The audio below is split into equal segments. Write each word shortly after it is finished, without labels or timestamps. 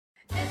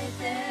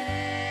anything.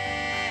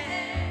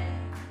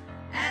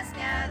 Ask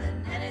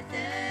Alan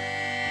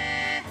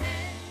anything.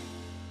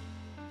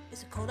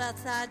 Is it cold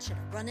outside? Should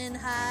I run and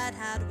hide?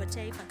 How do I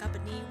take my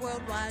company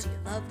worldwide? Do you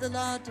love the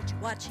law? Did you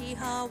watch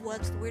Hee-Haw?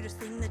 What's the weirdest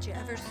thing that you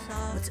ever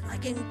saw? What's it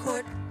like in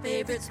court?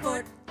 Favorite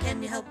sport?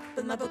 Can you help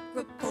with my book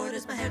report?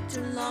 Is my hair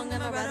too long?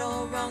 Am I right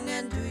or wrong?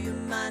 And do you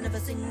mind if I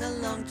sing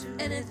along to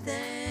anything?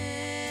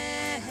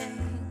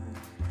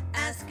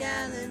 Ask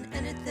Alan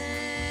anything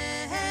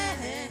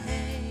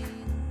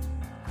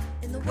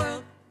in the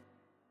world.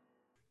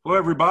 Hello,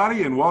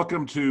 everybody, and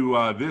welcome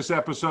to this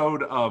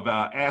episode of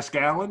Ask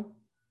Alan.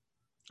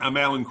 I'm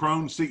Alan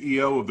Crone,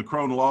 CEO of the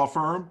Crone Law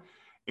Firm,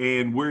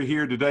 and we're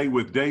here today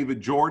with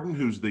David Jordan,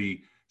 who's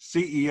the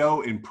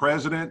CEO and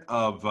president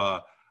of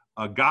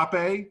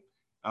Agape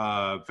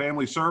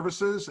Family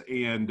Services,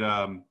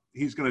 and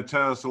he's going to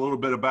tell us a little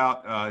bit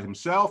about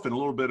himself and a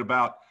little bit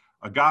about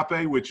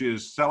Agape, which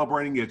is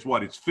celebrating its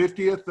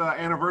 50th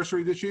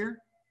anniversary this year?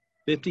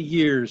 50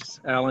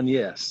 years, Alan,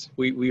 yes.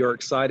 We are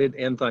excited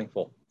and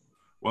thankful.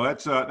 Well,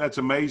 that's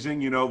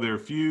amazing. You know, there are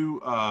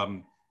few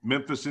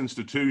Memphis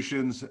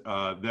institutions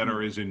that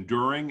are as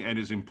enduring and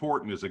as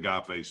important as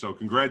Agape. So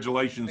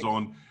congratulations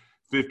on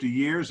 50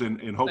 years,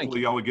 and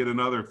hopefully y'all will get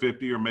another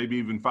 50 or maybe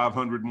even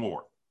 500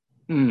 more.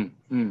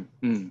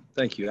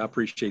 Thank you. I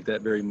appreciate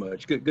that very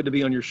much. Good to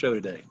be on your show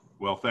today.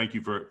 Well, thank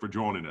you for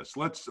joining us.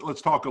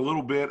 Let's talk a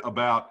little bit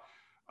about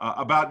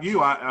you.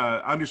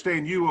 I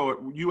understand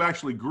you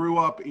actually grew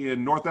up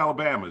in North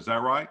Alabama. Is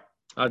that right?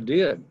 I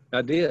did.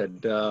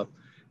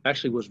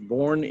 Actually was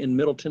born in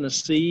Middle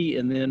Tennessee,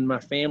 and then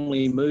my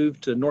family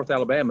moved to North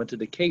Alabama, to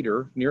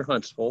Decatur, near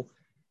Huntsville,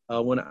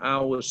 when I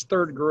was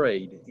third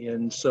grade.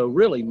 And so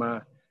really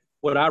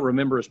what I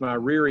remember is my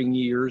rearing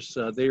years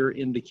there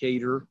in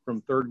Decatur from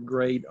third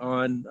grade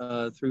on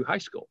through high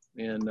school,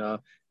 and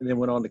then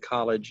went on to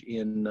college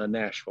in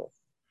Nashville.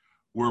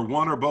 Were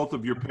one or both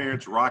of your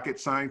parents rocket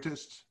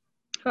scientists?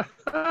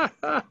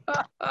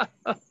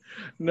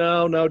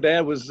 No,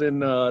 Dad was in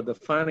the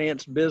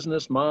finance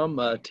business, Mom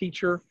a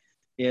teacher.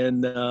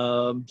 And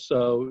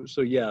so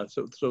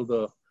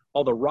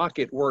all the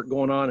rocket work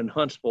going on in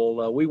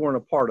Huntsville, we weren't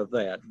a part of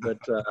that, but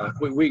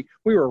we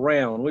were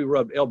around. We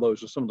rubbed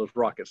elbows with some of those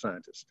rocket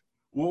scientists.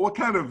 Well, what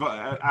kind of?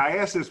 I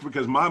asked this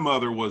because my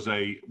mother was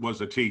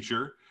a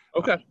teacher.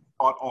 Okay.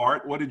 Taught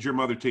art. What did your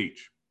mother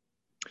teach?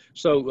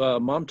 So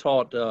Mom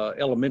taught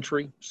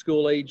elementary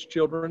school age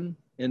children,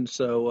 and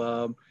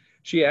so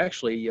she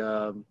actually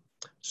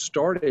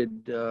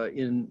started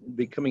in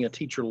becoming a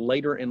teacher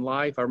later in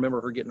life. I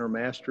remember her getting her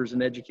master's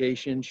in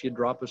education. She'd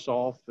drop us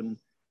off, and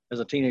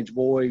as a teenage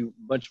boy, a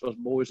bunch of us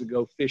boys would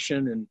go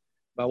fishing and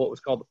by what was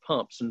called the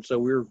pumps. And so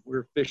we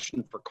were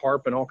fishing for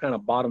carp and all kind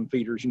of bottom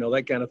feeders,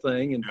 that kind of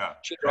thing. And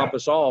she'd drop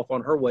us off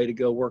on her way to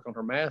go work on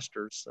her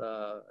master's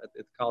at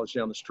the college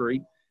down the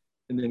street,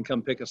 and then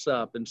come pick us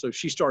up. And so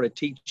she started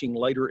teaching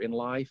later in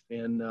life,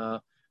 and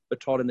but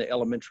taught in the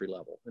elementary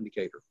level in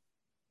Decatur.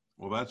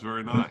 Well, that's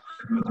very nice.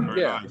 That's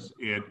very nice.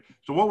 And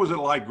so what was it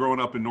like growing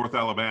up in North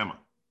Alabama?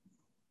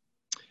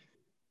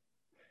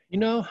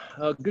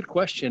 Good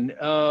question.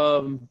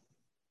 So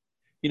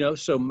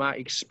my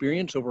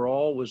experience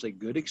overall was a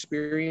good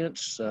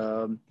experience.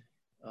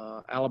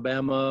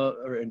 Alabama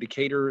or in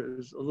Decatur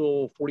is a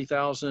little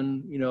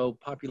 40,000,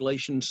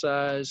 population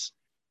size.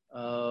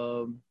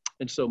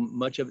 And so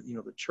much of it,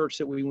 the church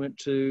that we went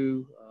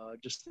to,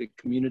 just the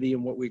community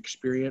and what we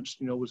experienced,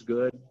 was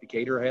good.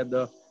 Decatur had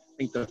the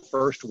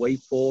first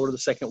wave pool or the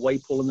second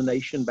wave pool in the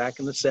nation back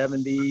in the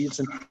 70s,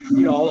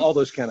 and all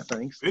those kind of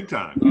things. Big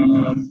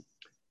time.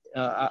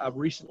 I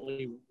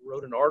recently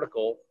wrote an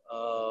article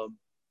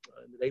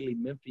in the Daily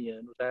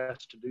Memphian, was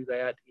asked to do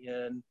that,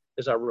 and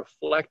as I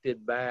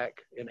reflected back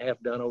and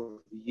have done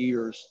over the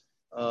years,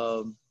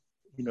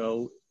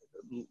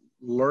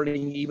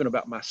 learning even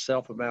about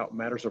myself about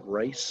matters of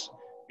race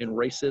and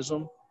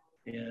racism,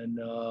 and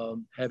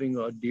having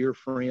a dear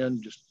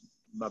friend, just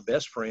my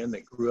best friend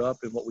that grew up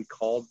in what we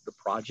called the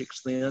projects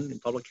then in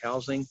public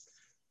housing,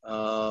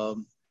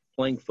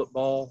 playing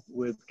football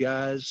with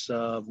guys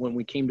when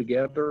we came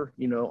together,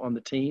 on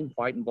the team,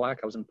 white and black.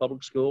 I was in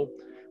public school.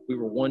 We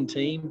were one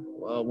team.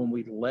 When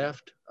we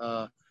left,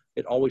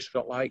 it always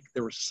felt like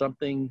there was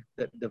something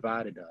that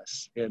divided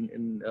us.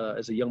 And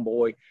as a young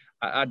boy,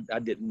 I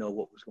didn't know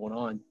what was going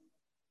on.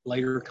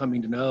 Later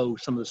coming to know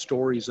some of the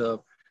stories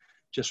of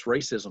just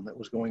racism that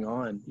was going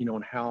on,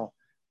 and how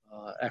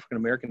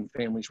African-American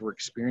families were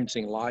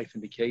experiencing life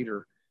in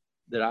Decatur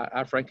that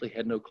I frankly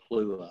had no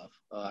clue of.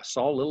 I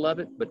saw a little of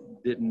it,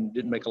 but didn't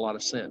make a lot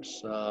of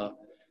sense.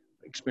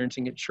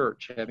 Experiencing at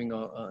church, having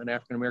an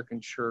African-American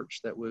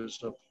church that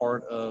was a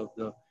part of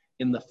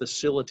in the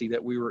facility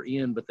that we were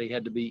in, but they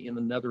had to be in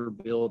another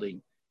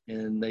building,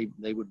 and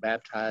they would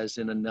baptize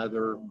in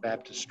another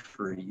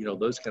baptistry,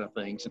 those kind of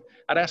things. And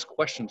I'd ask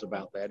questions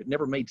about that. It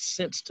never made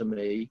sense to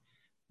me.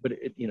 But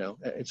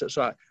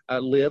so I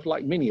live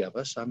like many of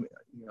us. I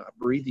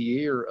breathe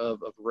the air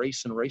of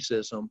race and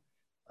racism,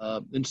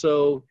 and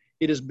so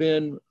it has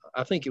been.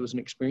 I think it was an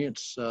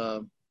experience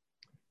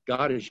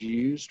God has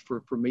used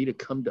for me to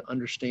come to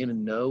understand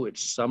and know at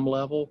some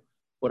level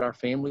what our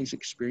families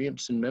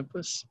experience in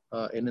Memphis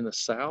and in the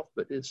South,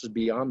 but this is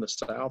beyond the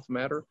South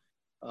matter.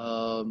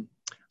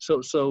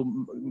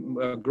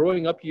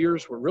 Growing up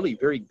years were really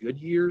very good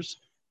years,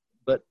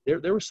 but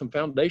there were some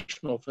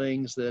foundational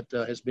things that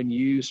has been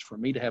used for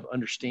me to have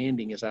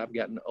understanding as I've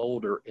gotten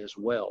older as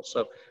well.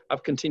 So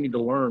I've continued to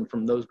learn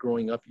from those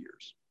growing up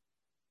years.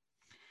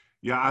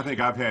 Yeah, I think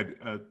I've had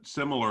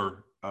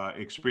similar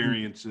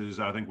experiences.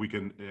 I think we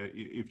can,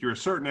 if you're a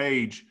certain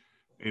age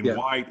and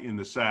white in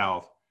the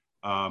South,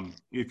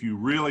 if you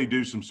really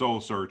do some soul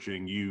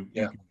searching, you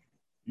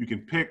can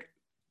pick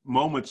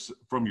moments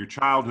from your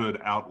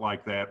childhood out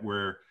like that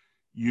where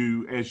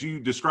you, as you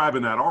describe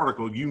in that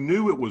article, you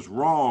knew it was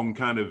wrong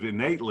kind of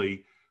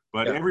innately,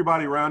 but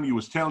everybody around you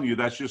was telling you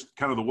that's just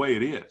kind of the way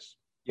it is.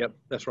 Yep,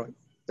 that's right.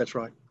 That's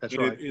right. That's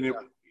right.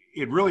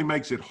 It really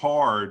makes it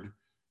hard.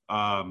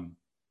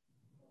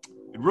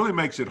 It really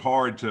makes it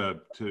hard to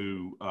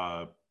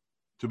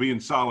be in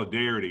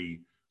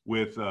solidarity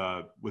with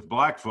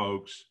Black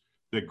folks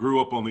that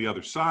grew up on the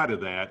other side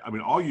of that. I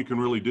mean, all you can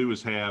really do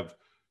is have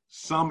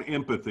some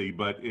empathy,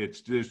 but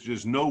there's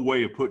just no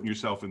way of putting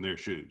yourself in their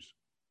shoes.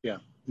 Yeah,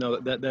 no,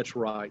 that's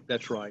right.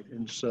 That's right.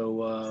 And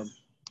so,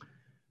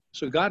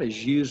 so God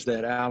has used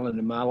that, Alan,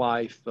 in my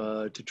life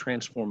to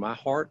transform my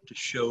heart, to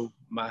show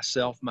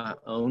myself my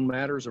own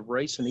matters of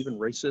race and even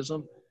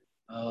racism.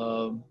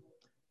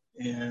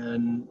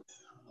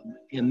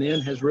 And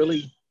then has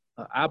really,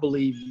 I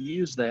believe,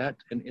 used that.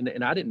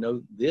 And I didn't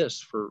know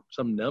this for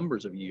some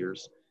numbers of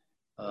years.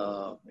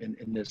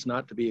 And it's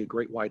not to be a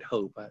great white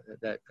hope.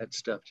 That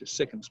stuff just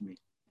sickens me.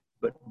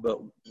 But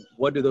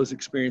what do those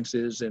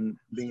experiences and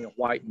being a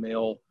white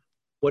male,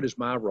 what is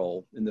my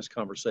role in this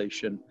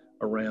conversation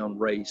around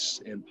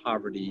race and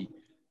poverty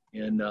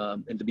and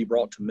to be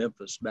brought to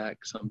Memphis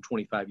back some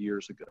 25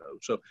 years ago?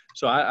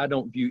 So I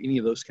don't view any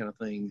of those kind of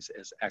things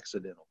as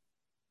accidental.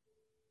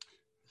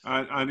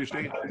 I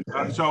understand.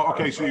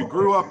 So you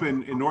grew up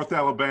in North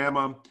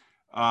Alabama.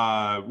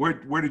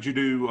 Where did you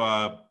do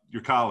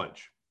your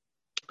college?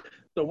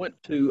 So I went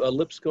to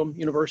Lipscomb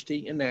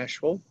University in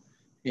Nashville,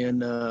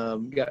 and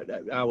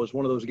I was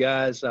one of those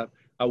guys.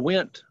 I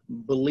went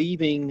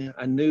believing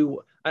I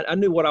knew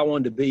what I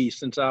wanted to be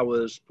since I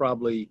was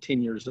probably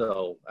 10 years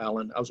old,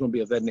 Alan. I was going to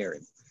be a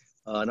veterinarian.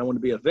 And I wanted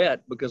to be a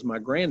vet because my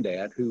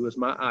granddad, who was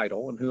my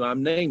idol and who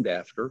I'm named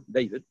after,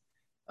 David,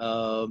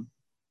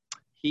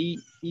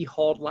 he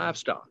hauled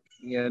livestock.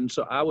 And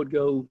so I would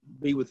go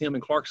be with him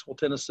in Clarksville,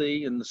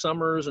 Tennessee in the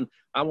summers, and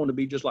I wanted to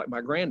be just like my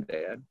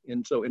granddad.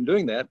 And so in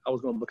doing that, I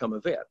was going to become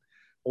a vet.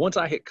 But once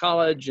I hit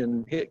college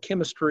and hit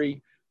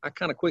chemistry, I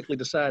kind of quickly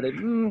decided,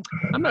 I'm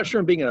not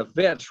sure being a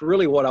vet's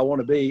really what I want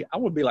to be. I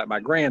want to be like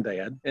my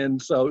granddad.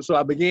 And so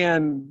I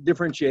began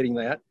differentiating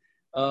that.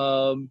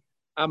 I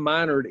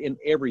minored in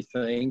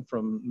everything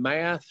from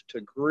math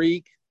to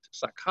Greek to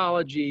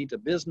psychology to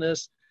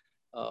business.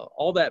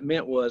 All that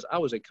meant was I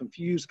was a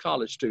confused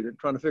college student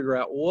trying to figure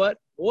out what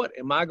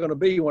am I going to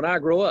be when I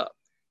grow up.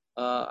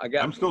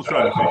 I'm still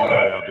trying to figure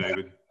that out,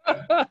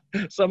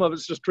 David. Some of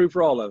it's just true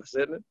for all of us,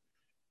 isn't it?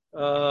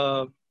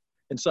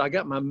 And so I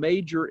got my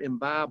major in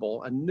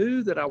Bible. I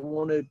knew that I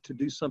wanted to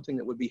do something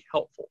that would be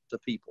helpful to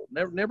people.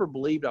 Never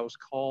believed I was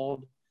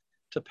called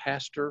to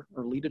pastor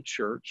or lead a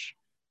church.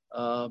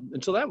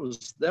 And so that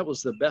was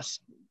the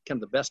best, kind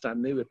of the best I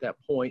knew at that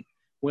point.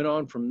 Went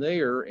on from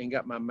there and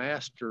got my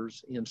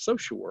master's in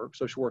social work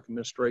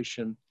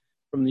administration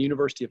from the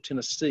University of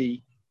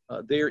Tennessee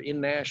there in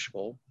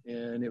Nashville.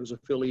 And it was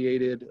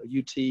affiliated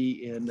UT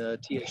and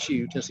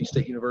TSU, Tennessee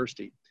State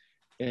University.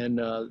 And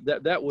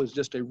that was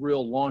just a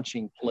real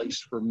launching place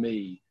for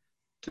me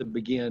to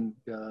begin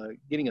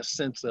getting a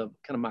sense of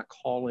kind of my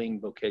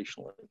calling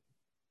vocationally.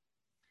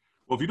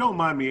 Well, if you don't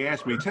mind me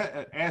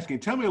asking,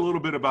 tell me a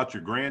little bit about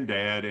your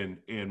granddad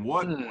and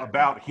what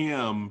about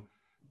him.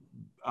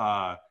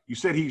 You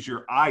said he's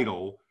your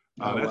idol.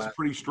 That's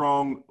pretty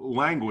strong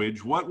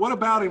language. What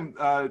about him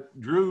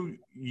drew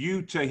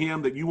you to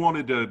him that you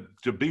wanted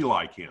to be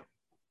like him?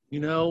 You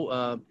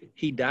know,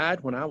 he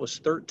died when I was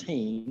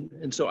 13.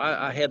 And so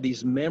I had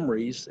these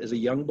memories as a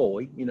young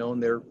boy, you know,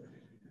 and they're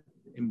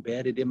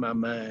embedded in my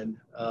mind.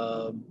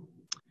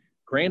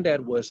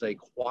 Granddad was a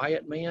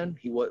quiet man.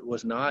 He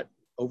was not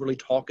overly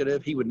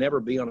talkative. He would never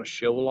be on a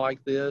show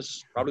like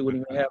this. Probably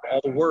wouldn't even have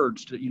all the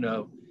words to, you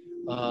know.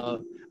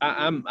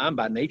 I'm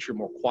by nature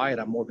more quiet.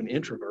 I'm more of an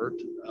introvert.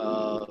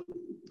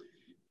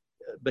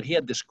 But he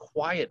had this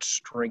quiet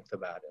strength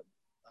about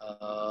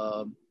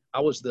him. I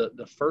was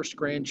the first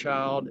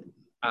grandchild.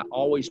 I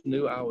always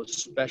knew I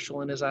was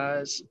special in his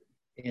eyes.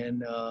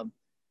 And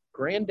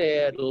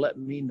Granddad let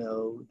me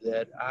know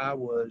that I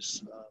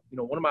was,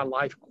 one of my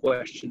life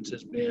questions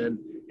has been,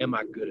 am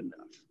I good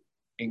enough?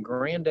 And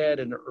Granddad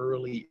in an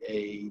early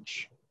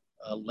age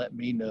let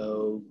me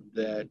know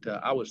that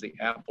I was the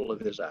apple of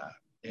his eye.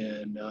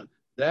 And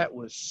that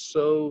was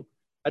so,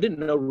 I didn't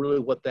know really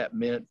what that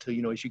meant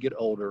to, as you get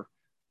older.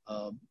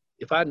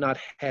 If I had not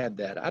had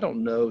that, I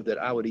don't know that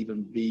I would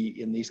even be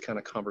in these kind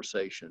of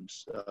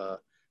conversations.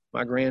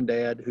 my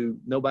granddad, who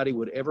nobody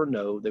would ever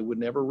know, they would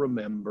never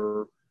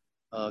remember,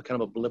 kind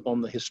of a blip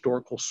on the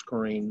historical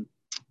screen,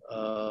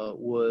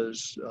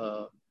 was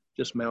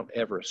just Mount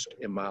Everest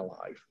in my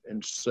life.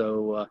 And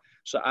so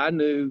I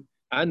knew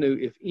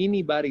if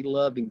anybody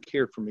loved and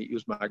cared for me, it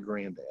was my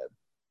granddad.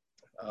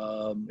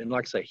 And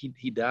like I say,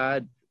 he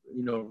died,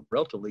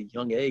 relatively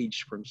young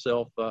age for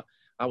himself.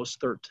 I was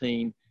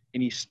 13,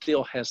 and he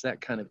still has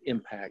that kind of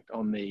impact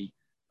on me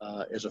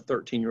as a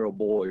 13-year-old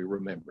boy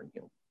remembering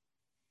him.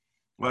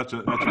 Well, that's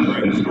a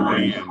great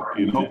story,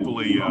 and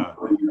hopefully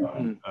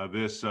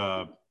this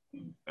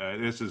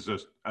is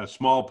a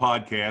small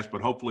podcast,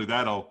 but hopefully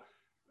that'll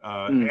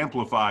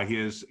amplify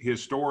his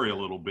story a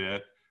little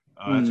bit.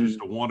 That's just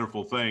a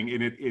wonderful thing,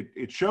 and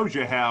it shows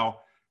you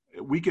how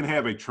we can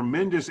have a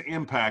tremendous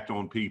impact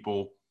on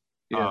people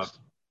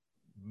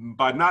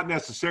by not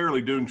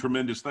necessarily doing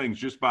tremendous things,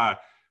 just by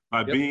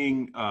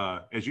being,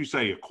 as you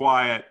say, a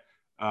quiet,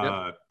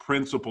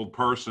 principled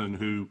person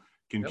who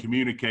can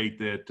communicate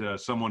that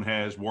someone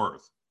has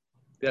worth.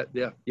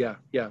 Yeah.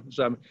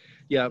 So,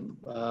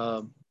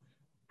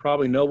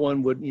 probably no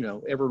one would,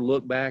 ever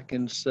look back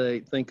and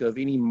think of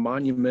any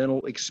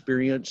monumental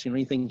experience,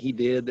 anything he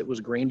did that was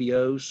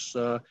grandiose.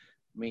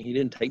 He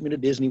didn't take me to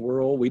Disney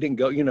World. We didn't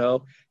go,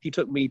 he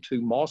took me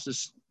to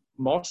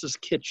Moss's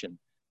Kitchen,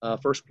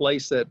 first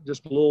place at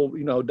just a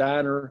little,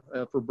 diner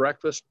for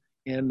breakfast.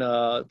 And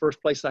first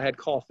place I had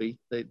coffee.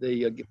 They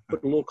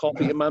put a little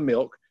coffee in my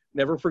milk.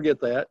 Never forget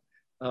that.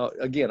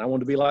 Again, I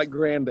wanted to be like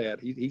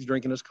Granddad. He's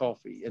drinking his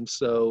coffee. And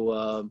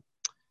so,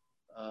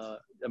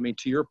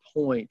 to your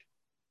point,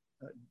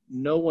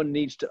 no one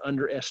needs to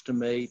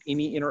underestimate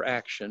any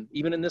interaction,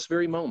 even in this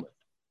very moment,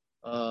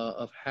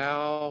 of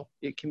how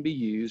it can be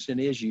used and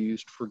is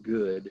used for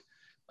good,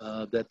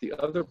 that the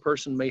other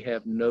person may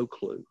have no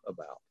clue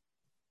about.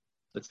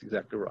 That's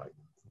exactly right.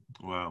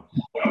 Wow.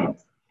 All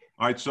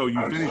right. So you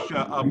finished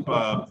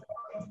up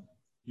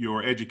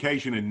your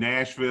education in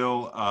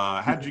Nashville.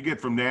 How did you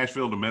get from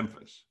Nashville to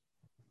Memphis?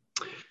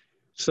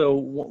 So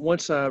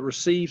once I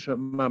received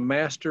my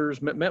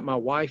master's, met my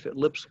wife at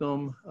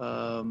Lipscomb,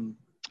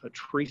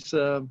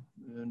 Teresa,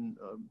 and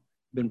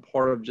been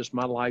part of just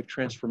my life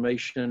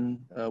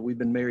transformation. We've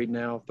been married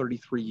now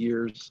 33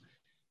 years.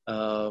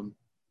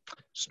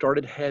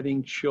 Started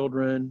having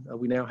children.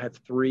 We now have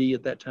 3.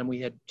 At that time we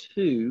had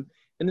 2.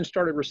 And then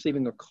started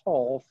receiving a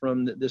call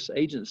from this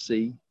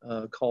agency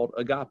called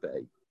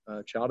Agape,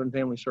 Child and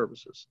Family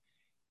Services.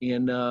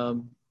 And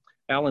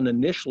Alan,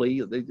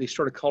 initially, they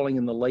started calling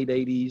in the late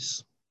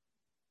 80s.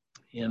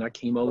 And I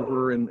came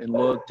over and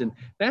looked. And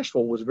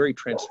Nashville was very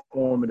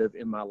transformative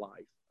in my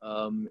life.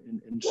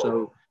 And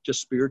so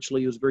just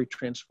spiritually, it was very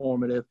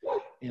transformative.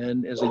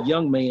 And as a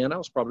young man, I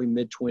was probably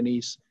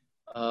mid-20s.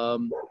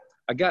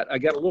 I got a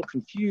little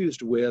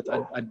confused with,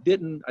 I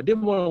didn't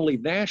want to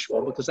leave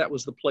Nashville because that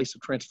was the place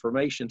of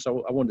transformation.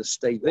 So I wanted to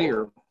stay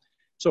there.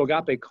 So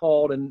Agape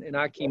called and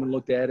I came and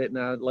looked at it, and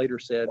I later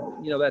said,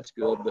 that's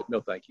good, but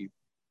no, thank you.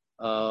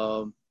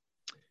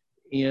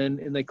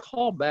 And they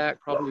called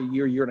back probably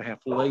a year and a half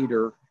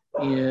later.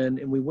 And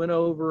we went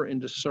over and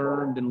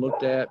discerned and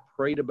looked at,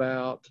 prayed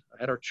about,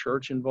 had our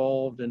church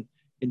involved, and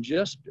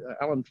just,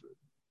 Alan,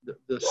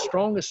 the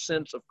strongest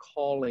sense of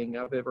calling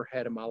I've ever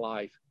had in my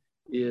life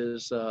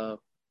is that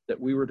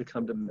we were to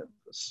come to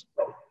Memphis.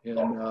 And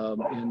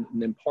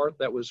in part,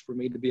 that was for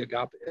me to be at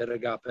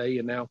Agape.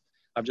 And now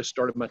I've just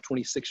started my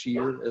 26th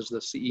year as the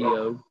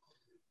CEO.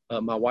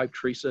 My wife,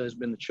 Teresa, has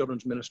been the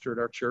children's minister at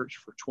our church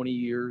for 20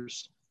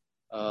 years.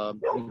 I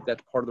think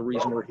that's part of the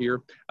reason we're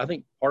here. I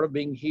think part of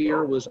being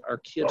here was our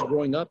kids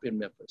growing up in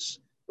Memphis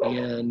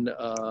and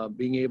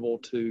being able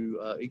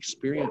to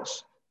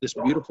experience this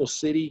beautiful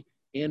city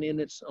and in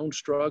its own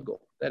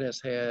struggle that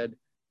has had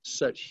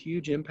such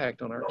huge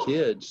impact on our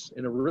kids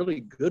in a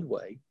really good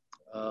way.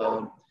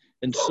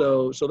 And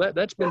so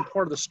that's been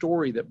part of the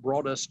story that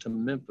brought us to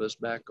Memphis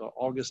back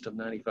August of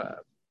 95.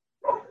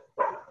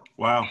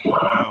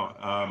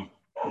 Wow.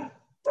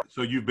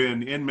 So you've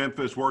been in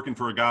Memphis working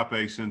for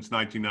Agape since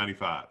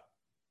 1995.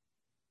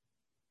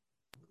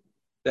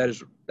 That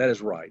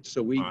is right.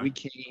 So we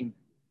came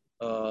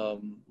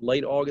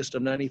late August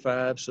of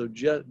 95. So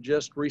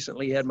just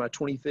recently had my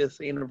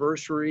 25th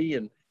anniversary,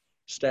 and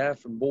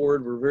staff and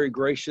board were very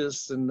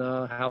gracious in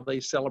how they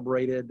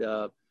celebrated.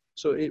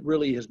 So it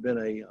really has been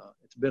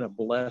it's been a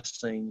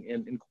blessing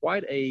and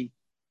quite an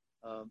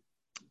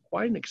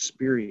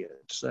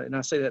experience. And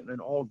I say that in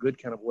all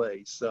good kind of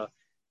ways.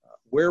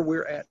 Where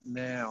we're at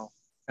now,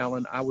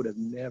 Alan, I would have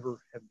never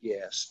have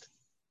guessed,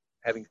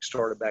 having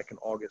started back in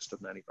August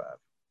of 95.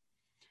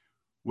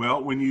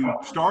 Well, when you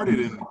started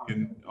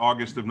in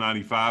August of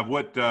 95,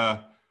 what kind,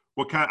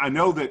 I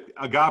know that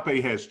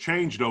Agape has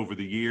changed over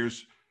the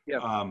years.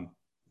 Yeah.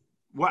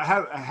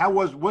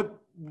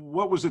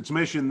 What was its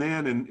mission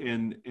then,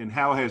 and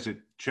how has it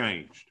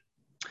changed?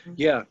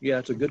 Yeah,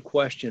 it's a good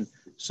question.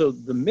 So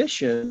the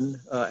mission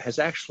has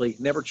actually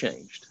never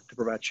changed, to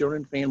provide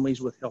children and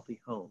families with healthy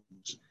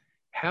homes.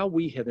 How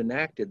we have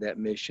enacted that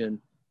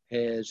mission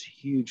has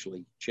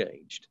hugely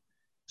changed.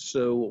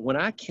 So when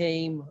I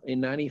came in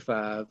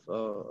 95,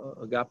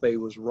 Agape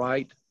was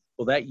right.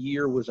 Well, that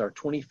year was our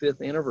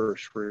 25th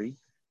anniversary.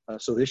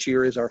 So this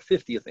year is our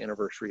 50th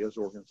anniversary as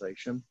an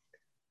organization.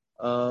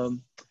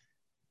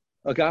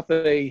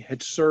 Agape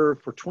had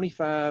served for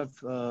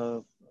 25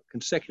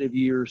 consecutive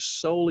years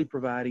solely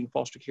providing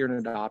foster care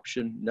and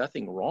adoption.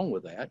 Nothing wrong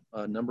with that.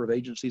 A number of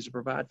agencies that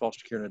provide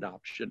foster care and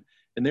adoption.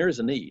 And there is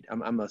a need.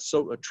 I'm a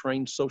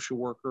trained social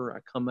worker. I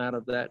come out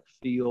of that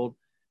field.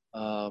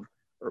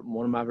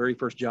 One of my very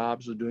first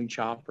jobs was doing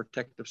child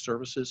protective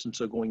services. And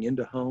so going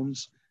into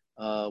homes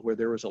where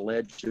there was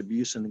alleged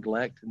abuse and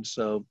neglect. And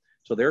so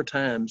there are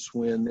times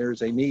when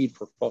there's a need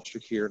for foster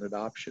care and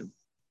adoption.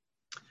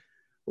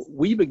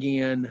 We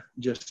began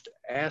just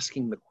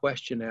asking the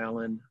question,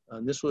 Alan,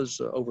 and this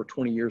was over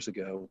 20 years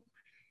ago,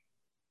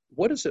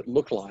 what does it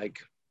look like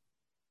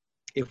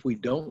if we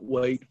don't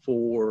wait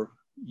for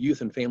youth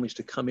and families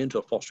to come into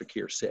a foster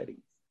care setting?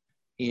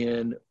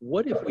 And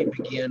what if we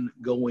begin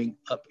going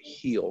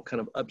uphill, kind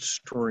of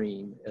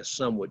upstream, as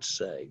some would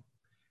say?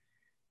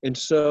 And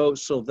so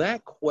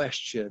that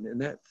question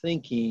and that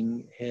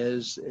thinking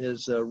has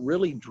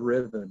really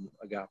driven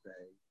Agape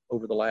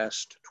over the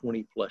last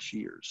 20 plus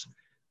years.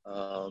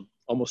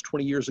 Almost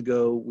 20 years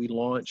ago, we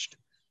launched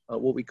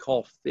what we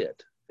call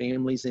FIT,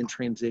 Families in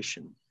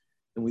Transition.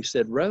 And we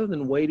said, rather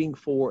than waiting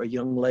for a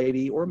young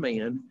lady or a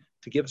man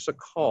to give us a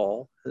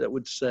call that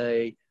would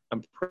say,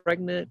 I'm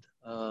pregnant,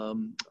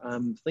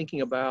 I'm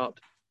thinking about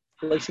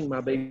placing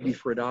my baby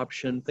for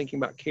adoption, thinking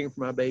about caring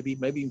for my baby,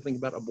 maybe even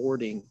thinking about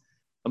aborting.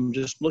 I'm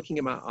just looking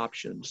at my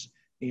options.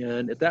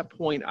 And at that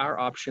point, our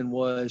option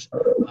was,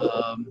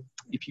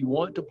 if you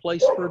want to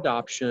place for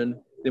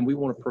adoption, then we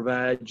want to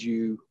provide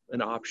you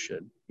an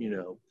option, And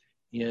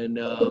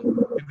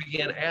we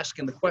began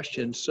asking the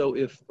question, so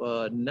if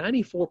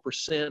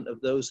 94% of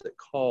those that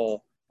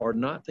call are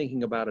not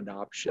thinking about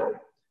adoption,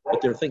 but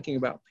they're thinking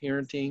about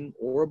parenting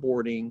or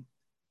aborting,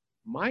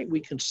 might we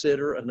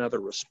consider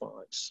another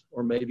response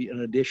or maybe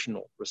an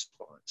additional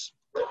response?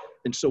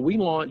 And so we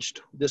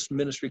launched this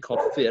ministry called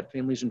FIT,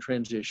 Families in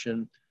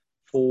Transition,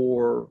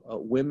 for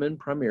women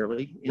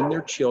primarily and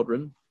their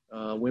children,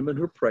 women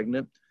who are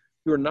pregnant,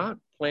 who are not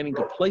planning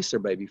to place their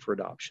baby for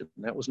adoption.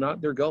 That was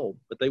not their goal,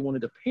 but they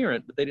wanted to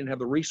parent, but they didn't have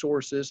the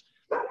resources.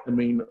 I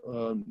mean,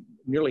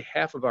 nearly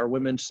half of our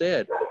women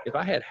said, if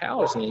I had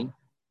housing,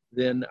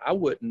 then I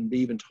wouldn't be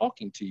even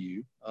talking to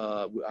you.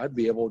 I'd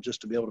be able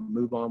to be able to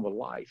move on with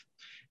life.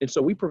 And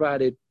so we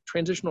provided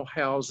transitional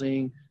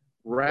housing,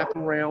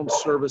 wraparound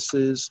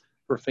services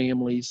for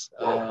families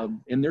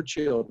and their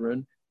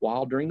children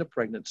while during the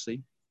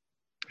pregnancy.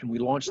 And we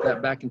launched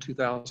that back in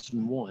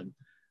 2001.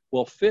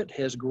 Well, FIT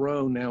has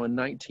grown now in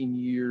 19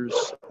 years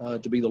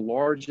to be the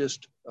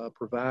largest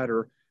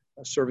provider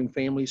serving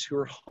families who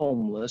are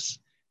homeless,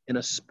 and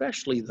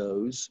especially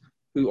those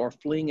who are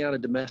fleeing out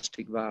of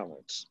domestic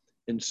violence.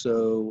 And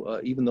so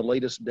even the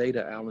latest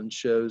data, Alan,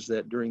 shows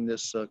that during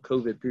this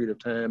COVID period of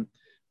time,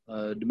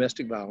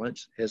 domestic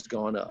violence has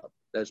gone up.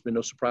 That's been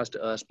no surprise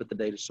to us, but the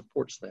data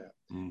supports that.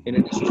 Mm-hmm. And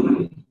it is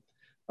true.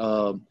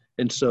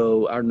 And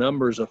so our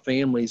numbers of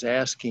families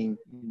asking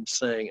and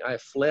saying, I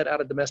have fled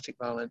out of domestic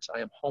violence, I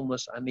am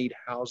homeless, I need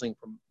housing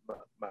for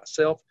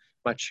myself,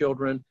 my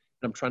children, and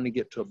I'm trying to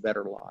get to a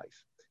better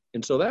life.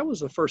 And so that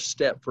was the first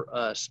step for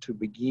us to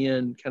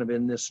begin kind of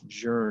in this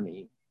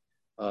journey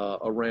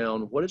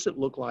around what does it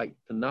look like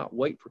to not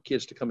wait for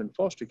kids to come in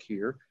foster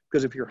care,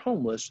 because if you're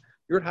homeless,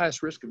 you're at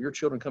highest risk of your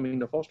children coming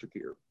into foster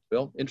care.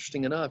 Well,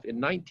 interesting enough, in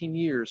 19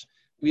 years,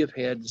 we have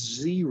had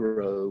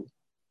 0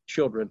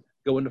 children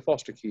go into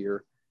foster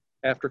care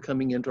after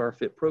coming into our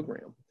FIT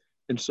program.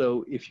 And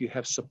so if you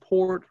have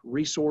support,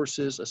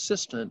 resources,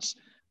 assistance,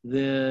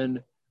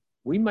 then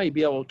we may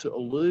be able to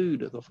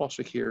elude the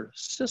foster care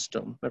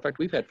system. Matter of fact,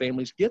 we've had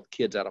families get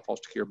kids out of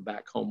foster care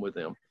back home with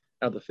them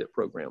out of the FIT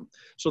program.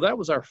 So that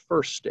was our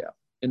first step.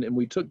 And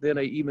we took then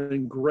an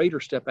even greater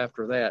step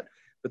after that.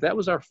 But that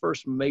was our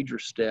first major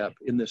step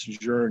in this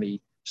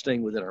journey,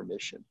 staying within our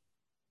mission.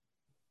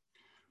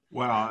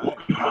 Well,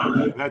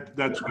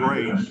 that's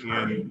great.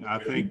 And I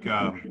think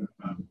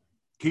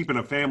keeping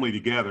a family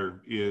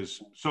together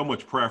is so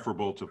much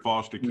preferable to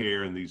foster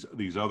care and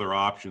these other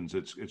options.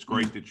 It's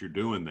great that you're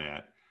doing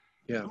that.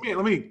 Yeah.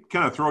 Let me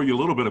kind of throw you a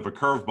little bit of a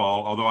curveball,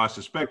 although I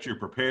suspect you're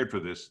prepared for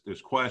this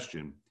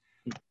question.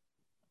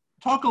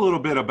 Talk a little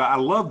bit about, I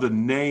love the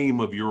name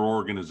of your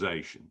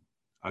organization,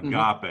 Agape.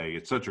 Mm-hmm.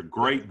 It's such a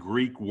great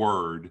Greek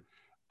word.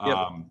 Yep.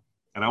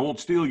 And I won't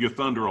steal your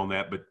thunder on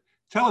that, but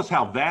tell us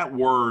how that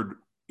word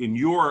in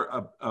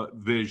your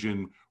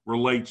vision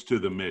relates to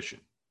the mission.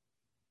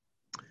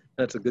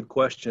 That's a good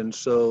question.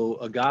 So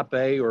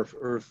agape, or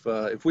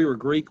if we were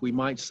Greek, we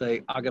might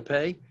say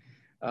agape,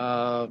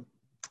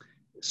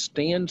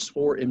 stands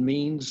for and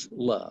means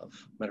love.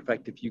 Matter of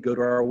fact, if you go to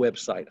our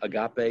website,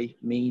 agape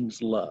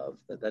means love.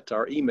 That's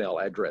our email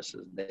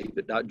addresses,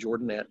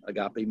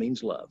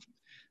 david.jordan@agape-means-love.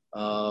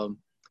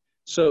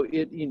 So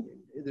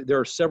there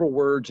are several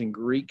words in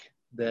Greek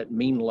that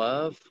mean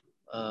love.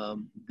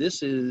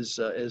 This is,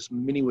 as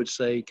many would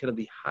say, kind of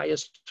the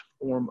highest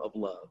form of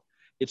love.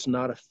 It's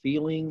not a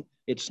feeling.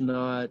 It's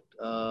not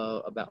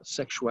about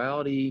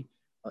sexuality.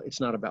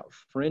 It's not about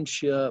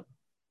friendship.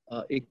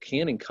 It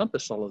can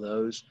encompass all of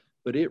those,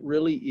 but it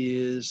really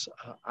is,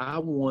 I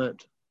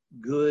want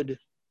good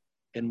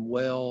and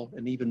well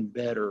and even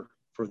better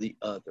for the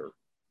other,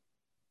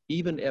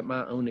 even at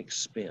my own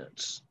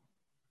expense,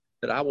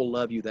 that I will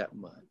love you that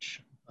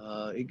much.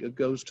 It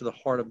goes to the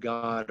heart of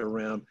God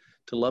around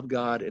to love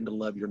God and to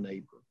love your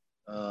neighbor.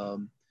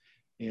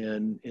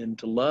 And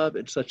to love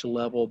at such a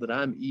level that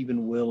I'm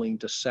even willing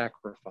to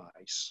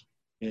sacrifice,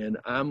 and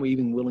I'm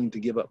even willing to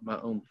give up my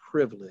own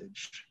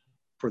privilege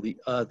for the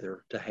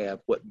other to have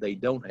what they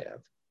don't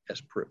have as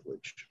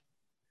privilege.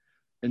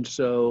 And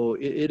so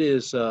it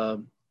is,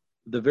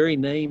 the very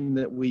name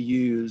that we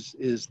use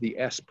is the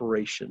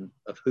aspiration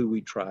of who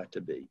we try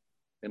to be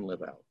and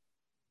live out.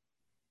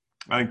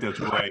 I think that's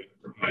great.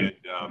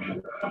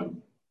 And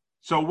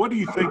so what do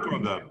you think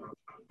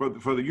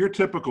are your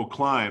typical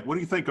client, what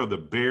do you think are the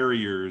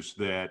barriers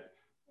that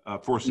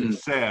for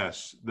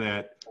success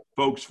that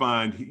folks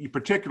find,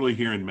 particularly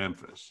here in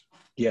Memphis?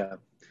 Yeah,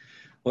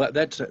 well,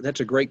 that's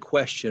a great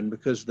question,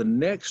 because the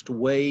next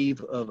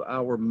wave of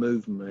our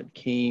movement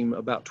came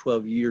about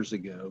 12 years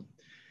ago.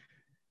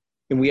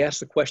 And we asked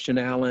the question,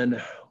 Alan,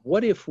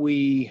 what if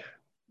we,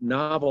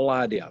 novel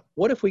idea,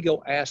 what if we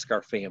go ask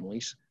our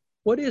families,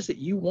 what is it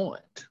you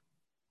want?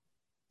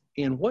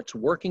 And what's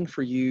working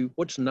for you?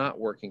 What's not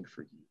working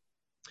for you?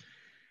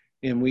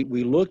 And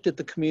we looked at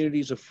the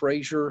communities of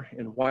Fraser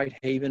and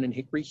Whitehaven and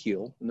Hickory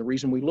Hill. And the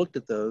reason we looked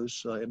at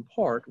those in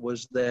part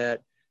was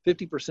that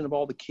 50% of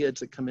all the kids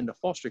that come into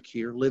foster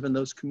care live in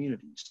those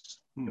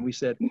communities. And we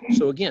said,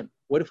 so again,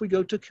 what if we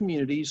go to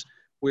communities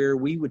where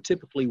we would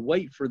typically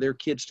wait for their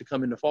kids to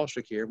come into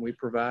foster care, and we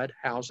provide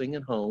housing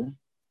and home,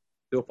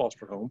 to a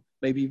foster home,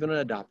 maybe even an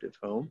adoptive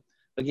home.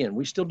 Again,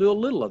 we still do a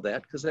little of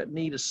that because that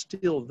need is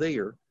still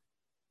there.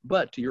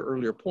 But to your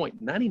earlier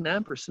point,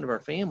 99% of our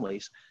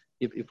families,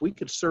 if we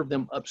could serve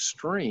them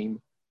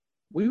upstream,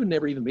 we would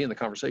never even be in the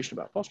conversation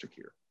about foster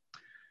care.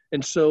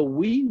 And so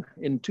we,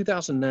 in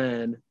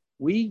 2009,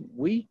 we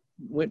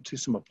went to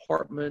some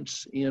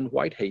apartments in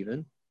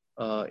Whitehaven,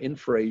 in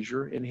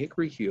Fraser, in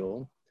Hickory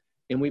Hill,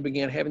 and we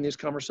began having these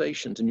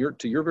conversations. And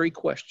to your very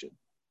question,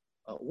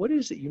 what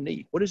is it you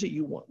need? What is it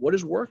you want? What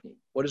is working?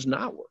 What is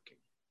not working?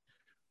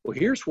 Well,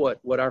 here's what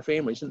our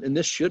families, and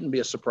this shouldn't be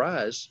a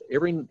surprise.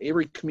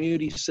 Every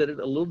community said it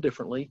a little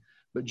differently,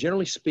 but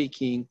generally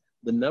speaking,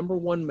 the number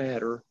one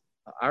matter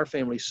our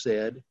family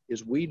said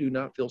is we do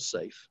not feel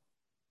safe.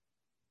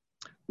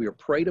 We are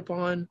preyed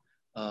upon.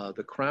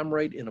 The crime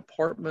rate in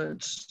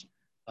apartments,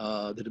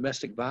 the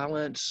domestic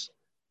violence,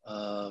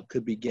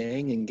 could be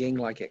gang and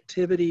gang-like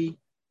activity.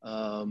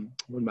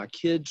 When my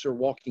kids are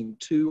walking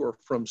to or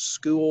from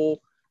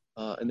school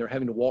and they're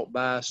having to walk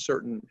by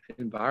certain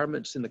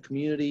environments in the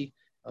community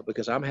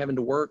because I'm having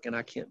to work and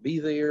I can't be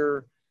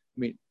there. I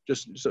mean,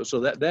 just so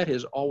that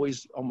has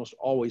almost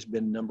always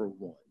been number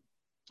one.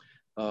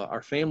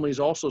 Our families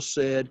also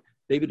said,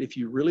 David, if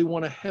you really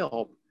want to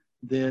help,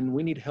 then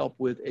we need help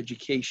with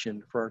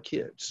education for our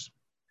kids.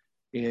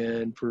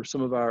 And for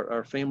some of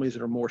our families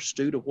that are more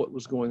astute of what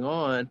was going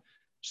on,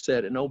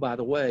 said, and oh, by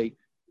the way,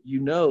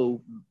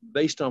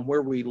 based on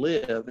where we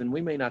live, and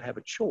we may not have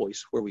a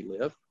choice where we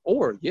live,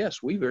 or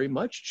yes, we very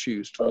much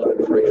choose to live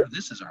in Fraser.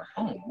 This is our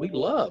home. We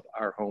love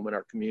our home and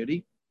our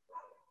community,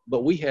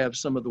 but we have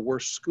some of the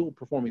worst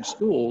performing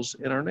schools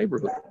in our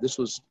neighborhood. This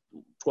was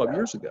 12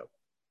 years ago.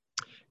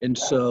 And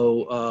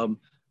so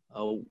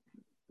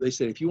they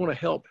said, if you want to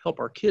help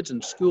our kids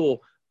in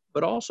school,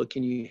 but also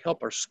can you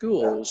help our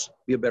schools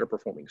be a better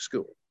performing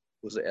school,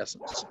 was the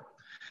essence.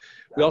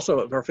 We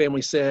also, our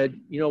family said,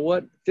 you know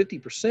what,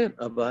 50%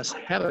 of us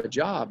have a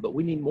job, but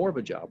we need more of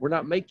a job. We're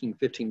not making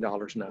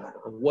 $15 an hour,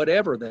 or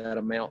whatever that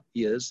amount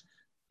is,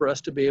 for us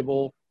to be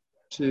able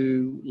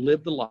to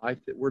live the life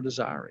that we're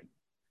desiring.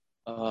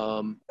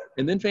 And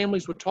then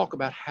families would talk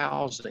about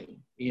housing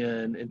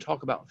and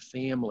talk about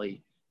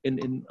family.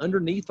 And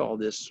underneath all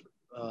this,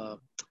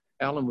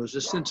 Alan, was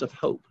a sense of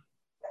hope.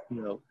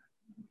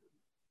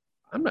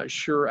 I'm not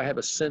sure I have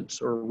a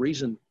sense or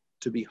reason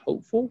to be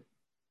hopeful.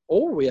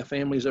 Or we have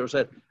families that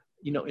said,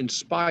 in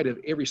spite of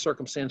every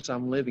circumstance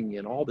I'm living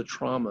in, all the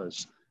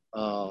traumas,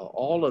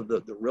 all of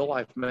the real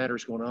life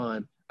matters going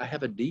on, I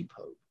have a deep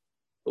hope.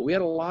 But we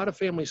had a lot of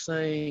families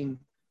saying,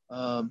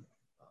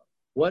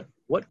 what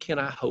can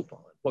I hope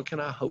on? What can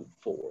I hope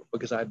for?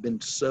 Because I've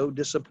been so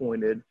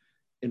disappointed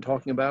in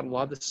talking about a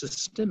lot of the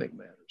systemic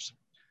matters.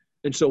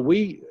 And so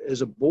we,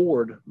 as a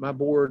board, my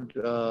board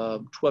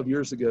 12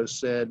 years ago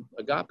said,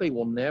 Agape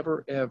will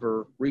never,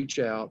 ever reach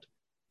out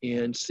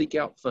and seek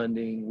out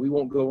funding. We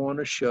won't go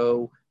on a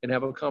show and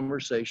have a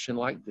conversation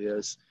like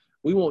this.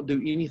 We won't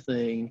do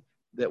anything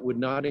that would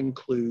not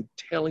include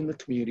telling the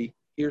community,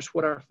 here's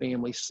what our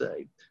families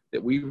say,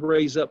 that we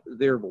raise up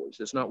their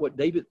voice. It's not what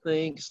David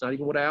thinks. It's not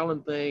even what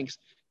Alan thinks.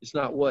 It's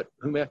not what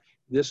whomever.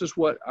 This is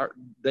what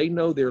they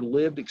know their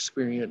lived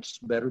experience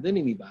better than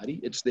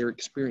anybody. It's their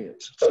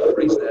experience. So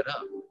raise that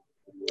up.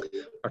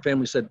 Our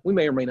family said, we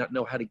may or may not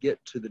know how to get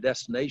to the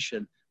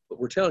destination, but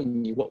we're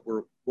telling you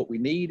what what we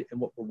need and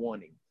what we're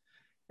wanting.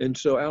 And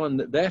so, Alan,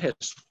 that has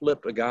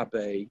flipped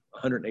Agape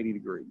 180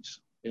 degrees.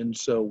 And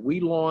so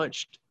we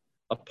launched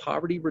a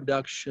poverty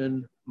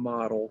reduction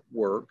model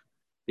work.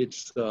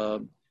 It's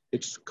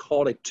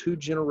called a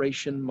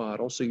 2-generation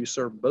model. So you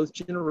serve both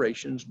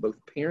generations, both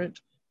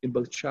parent and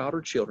both child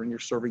or children. You're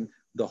serving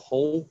the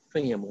whole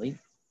family.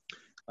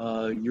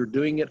 You're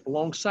doing it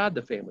alongside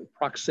the family.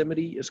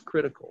 Proximity is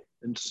critical.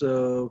 And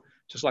so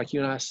just like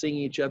you and I seeing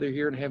each other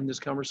here and having this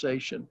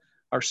conversation,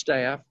 our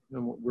staff,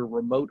 and we're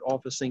remote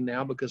officing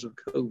now because of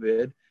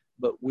COVID,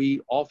 but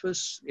we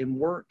office and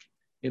work,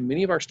 and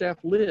many of our staff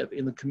live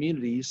in the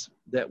communities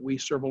that we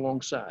serve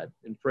alongside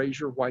in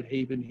Fraser,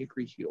 Whitehaven,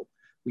 Hickory Hill.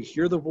 We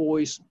hear the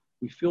voice,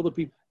 we feel the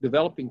people.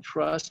 Developing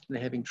trust and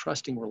having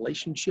trusting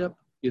relationship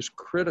is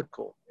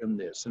critical in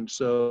this. And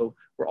so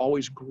we're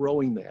always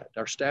growing that.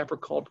 Our staff are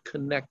called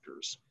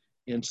connectors.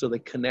 And so they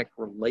connect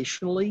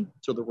relationally.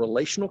 So the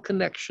relational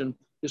connection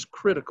is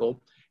critical.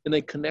 And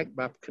they connect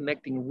by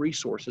connecting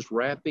resources,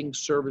 wrapping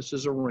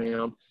services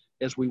around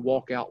as we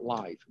walk out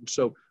life. And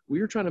so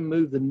we are trying to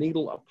move the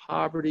needle of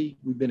poverty.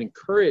 We've been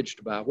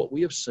encouraged by what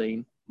we have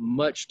seen,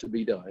 much to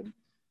be done.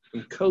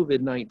 And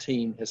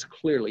COVID-19 has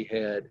clearly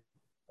had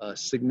a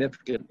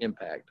significant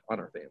impact on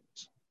our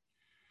families.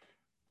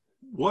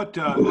 What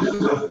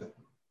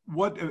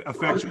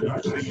effects are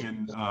you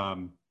seeing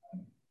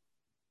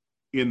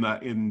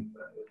in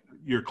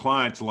your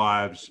clients'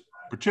 lives,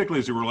 particularly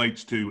as it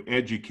relates to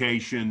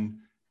education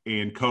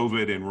and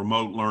COVID and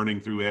remote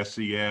learning through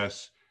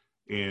SCS?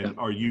 And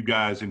are you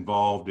guys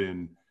involved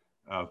in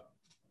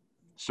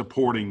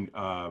supporting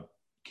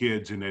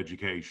kids in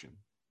education?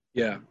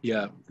 Yeah,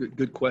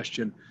 good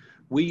question.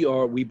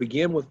 We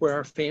begin with where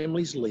our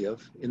families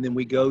live, and then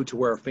we go to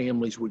where our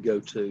families would go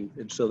to.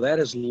 And so that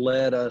has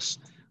led us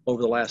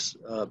over the last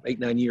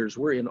 8-9 years.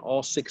 We're in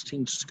all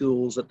 16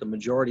 schools that the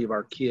majority of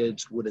our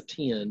kids would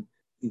attend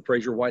in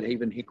Fraser,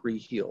 Whitehaven, Hickory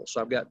Hill.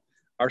 So I've got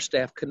our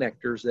staff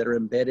connectors that are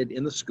embedded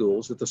in the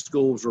schools. If the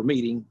schools were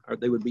meeting, or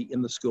they would be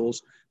in the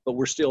schools, but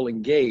we're still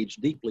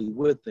engaged deeply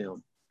with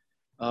them.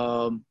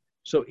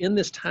 So in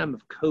this time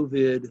of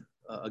COVID,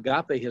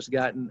 Agape has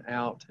gotten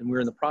out, and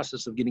we're in the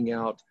process of getting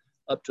out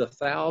up to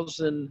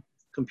 1,000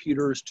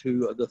 computers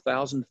to the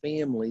 1,000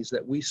 families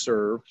that we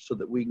serve, so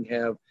that we can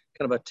have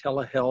kind of a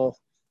telehealth,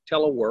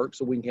 telework,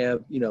 so we can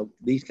have,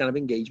 these kind of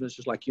engagements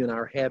just like you and I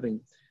are having,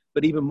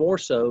 but even more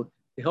so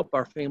to help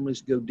our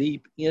families go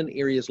deep in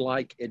areas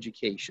like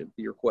education,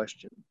 to your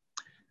question.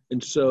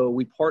 And so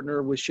we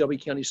partner with Shelby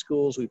County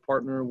Schools, we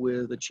partner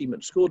with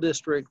Achievement School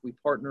District, we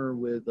partner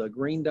with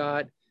Green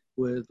Dot,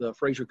 with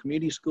Fraser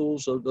Community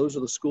Schools. So those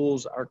are the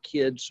schools our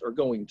kids are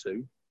going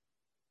to.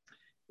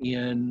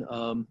 And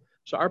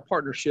so our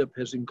partnership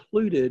has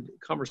included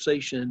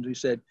conversations. We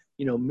said,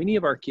 many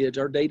of our kids,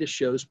 our data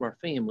shows from our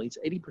families,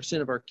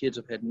 80% of our kids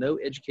have had no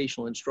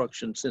educational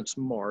instruction since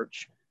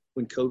March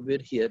when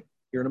COVID hit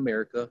here in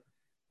America,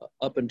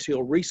 up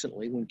until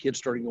recently when kids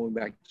started going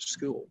back to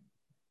school.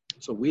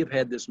 So we have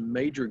had this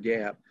major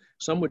gap.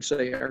 Some would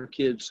say our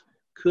kids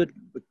could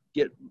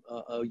get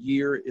a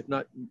year, if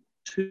not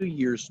 2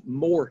 years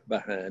more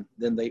behind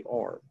than they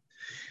are.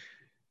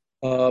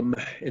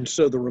 And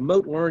so the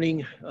remote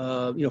learning,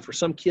 for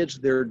some kids,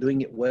 they're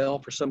doing it well.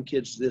 For some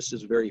kids, this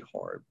is very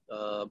hard.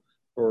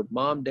 For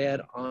mom,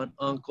 dad, aunt,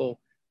 uncle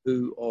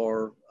who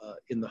are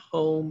in the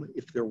home,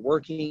 if they're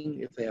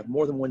working, if they have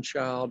more than one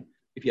child,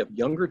 if you have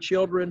younger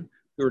children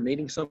who are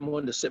needing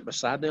someone to sit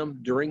beside them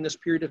during this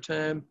period of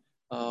time,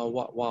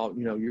 while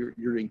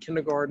you're in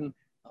kindergarten,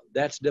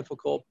 that's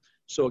difficult.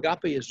 So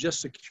Agape has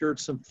just secured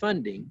some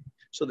funding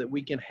so that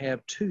we can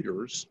have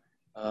tutors.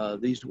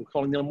 These, we're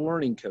calling them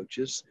learning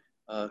coaches,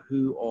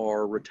 who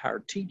are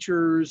retired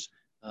teachers.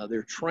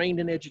 They're trained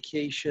in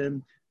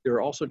education.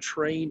 They're also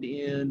trained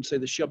in, say,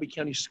 the Shelby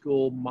County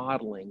School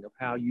modeling of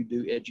how you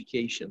do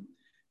education.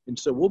 And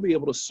so we'll be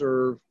able to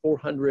serve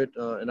 400,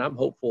 and I'm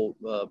hopeful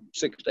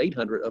 600 to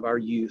 800 of our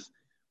youth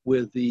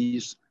with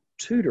these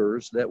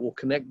tutors that will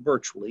connect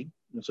virtually.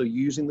 And so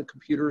using the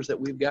computers that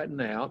we've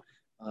gotten out,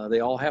 they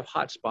all have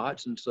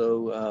hotspots. And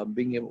so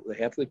being able to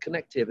have the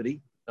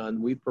connectivity,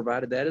 and we've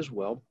provided that as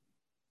well.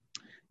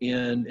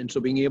 And so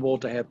being able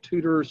to have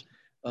tutors,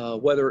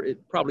 whether it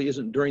probably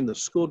isn't during the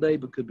school day,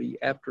 but could be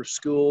after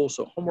school.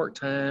 So homework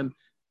time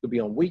could be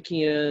on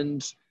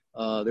weekends.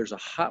 There's a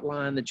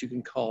hotline that you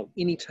can call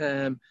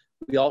anytime.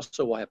 We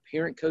also will have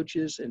parent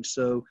coaches. And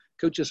so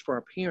coaches for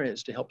our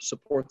parents to help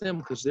support them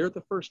because they're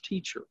the first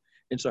teacher.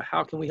 And so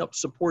how can we help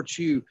support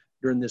you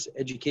during this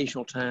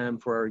educational time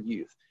for our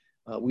youth?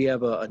 We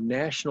have a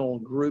national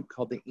group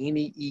called the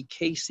Annie E.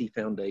 Casey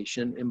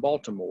Foundation in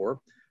Baltimore.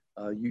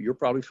 You're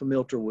probably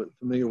familiar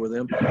with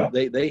them.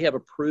 They have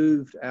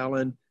approved,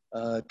 Alan,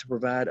 to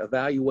provide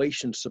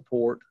evaluation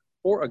support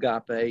for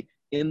Agape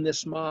in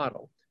this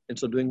model. And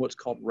so doing what's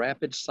called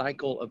rapid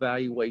cycle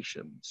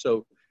evaluation.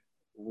 So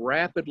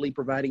rapidly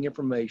providing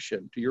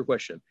information to your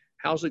question.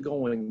 How's it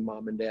going,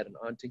 mom and dad and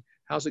auntie?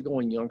 How's it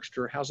going,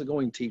 youngster? How's it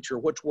going, teacher?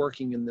 What's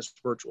working in this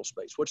virtual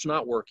space? What's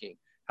not working?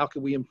 How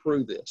can we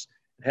improve this?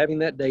 And having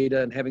that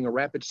data and having a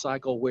rapid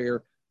cycle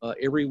where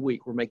Every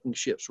week we're making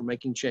shifts, we're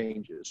making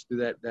changes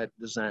through that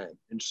design.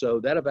 And so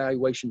that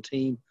evaluation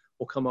team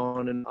will come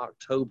on in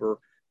October,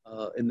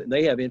 and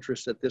they have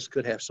interest that this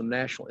could have some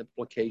national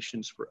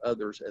implications for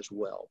others as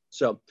well.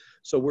 So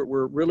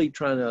we're really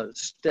trying to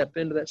step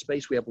into that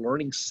space. We have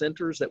learning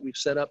centers that we've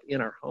set up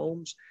in our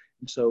homes.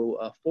 And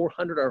so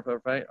 400 of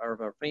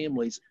our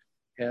families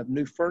have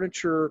new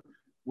furniture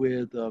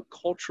with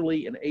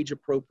culturally and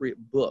age-appropriate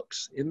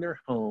books in their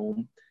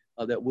home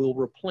that we'll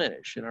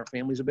replenish, and our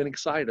families have been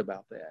excited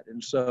about that.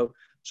 And so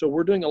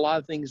we're doing a lot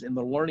of things in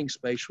the learning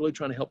space, really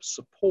trying to help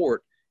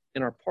support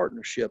in our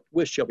partnership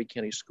with Shelby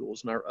County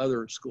Schools and our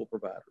other school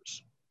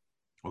providers.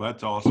 Well,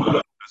 that's awesome.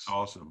 That's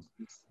awesome.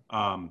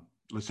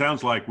 It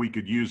sounds like we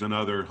could use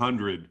another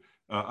 100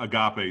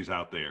 Agapes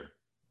out there.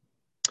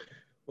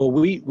 Well,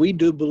 we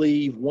do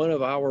believe one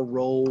of our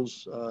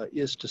roles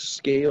is to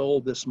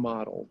scale this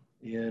model.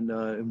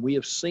 And we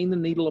have seen the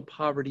needle of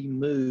poverty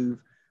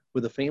move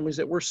with the families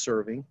that we're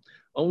serving.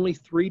 Only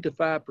 3 to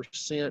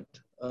 5%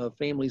 of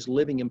families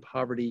living in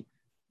poverty,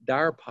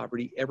 dire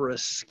poverty, ever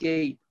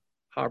escape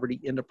poverty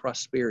into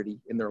prosperity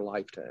in their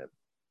lifetime.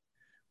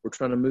 We're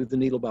trying to move the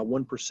needle by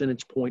 1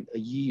 percentage point a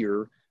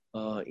year.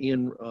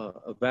 In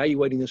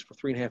evaluating this for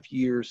 3.5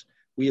 years,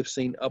 we have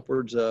seen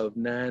upwards of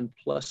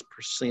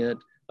 9+%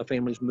 of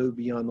families move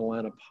beyond the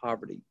line of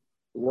poverty.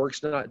 The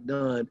work's not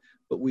done,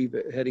 but we've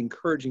had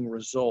encouraging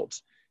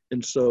results.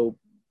 And so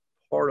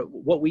part of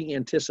what we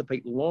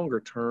anticipate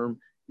longer term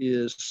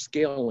is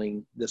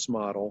scaling this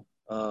model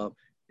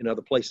in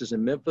other places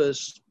in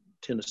Memphis,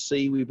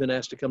 Tennessee. We've been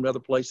asked to come to other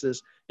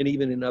places, and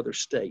even in other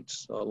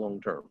states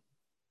long term.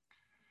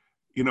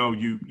 You know,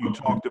 you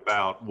talked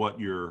about what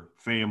your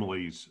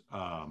families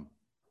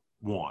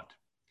want.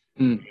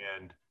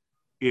 And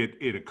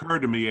it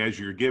occurred to me as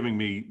you're giving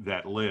me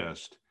that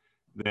list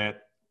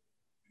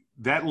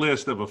that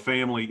list of a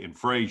family in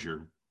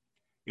Frazier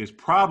is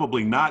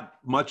probably not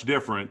much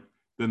different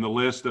than the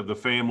list of the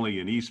family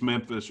in East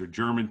Memphis or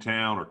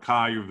Germantown or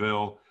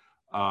Collierville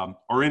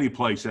or any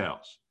place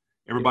else.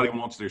 Everybody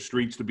wants their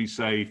streets to be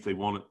safe. They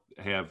want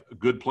to have a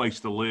good place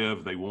to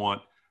live. They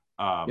want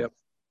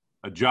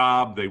a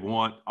job. They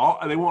want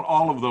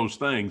all of those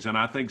things. And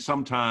I think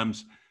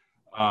sometimes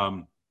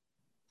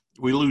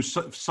we lose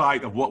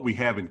sight of what we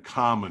have in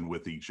common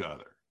with each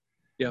other.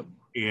 Yep.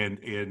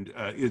 And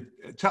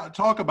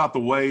talk about the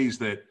ways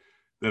that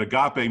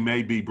Agape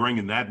may be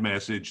bringing that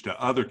message to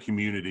other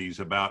communities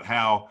about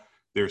how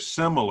they're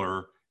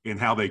similar and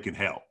how they can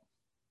help.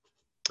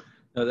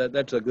 No,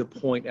 that's a good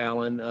point,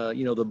 Alan.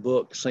 You know, the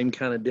book, Same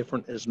Kind of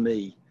Different as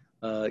Me,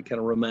 it kind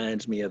of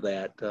reminds me of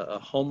that. A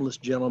homeless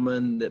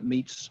gentleman that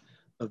meets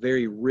a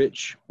very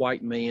rich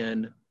white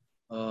man,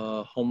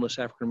 homeless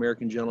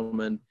African-American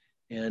gentleman,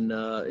 and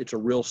it's a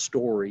real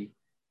story.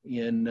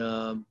 And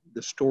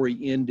the story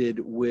ended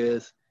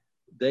with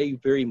they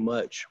very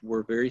much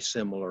were very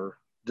similar,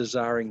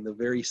 desiring the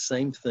very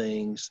same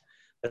things,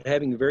 but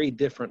having very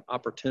different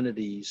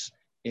opportunities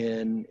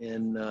in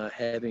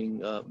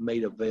having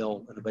made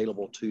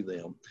available to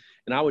them.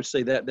 And I would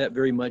say that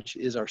very much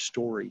is our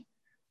story.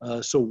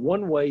 So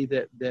one way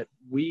that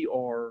we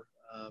are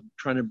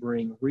trying to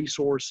bring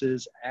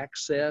resources,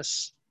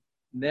 access,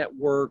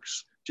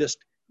 networks, just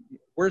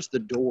where's the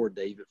door,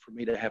 David, for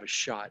me to have a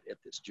shot at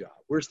this job?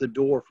 Where's the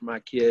door for my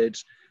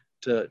kids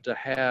to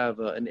have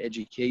an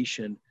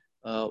education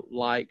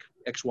like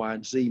X, Y,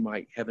 and Z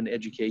might have an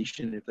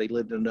education if they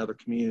lived in another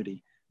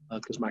community?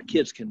 Because my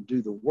kids can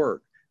do the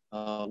work.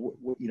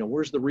 You know,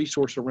 where's the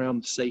resource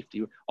around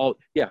safety?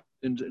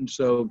 And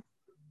so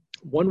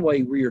one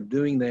way we are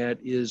doing that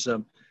is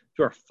through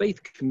our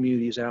faith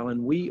communities,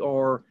 Alan. We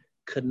are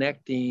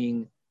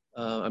connecting.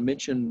 I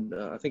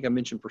think I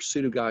mentioned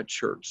Pursuit of God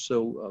Church.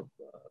 So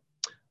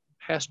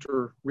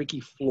Pastor Ricky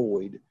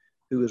Floyd,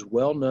 who is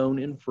well known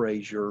in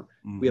Frazier,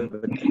 we have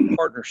a deep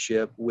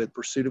partnership with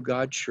Pursuit of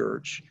God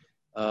Church,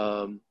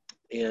 and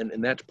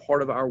that's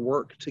part of our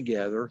work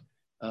together.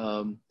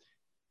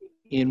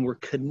 And we're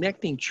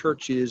connecting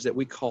churches that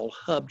we call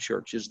hub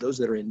churches, those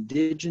that are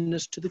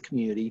indigenous to the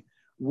community,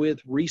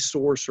 with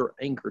resource or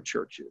anchor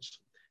churches.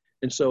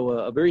 And so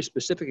a very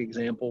specific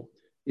example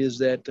is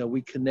that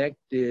we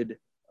connected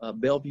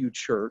Bellevue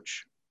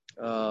Church,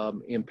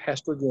 and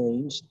Pastor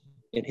Gaines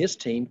and his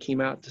team came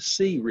out to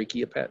see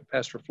Ricky,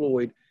 Pastor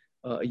Floyd,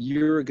 a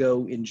year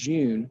ago in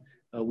June.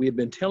 We had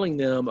been telling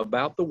them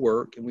about the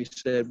work, and we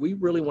said, we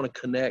really want to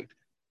connect,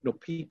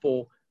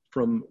 people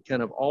from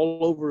kind of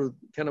all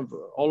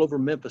over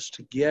Memphis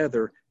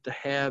together to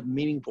have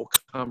meaningful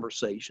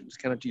conversations,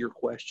 kind of to your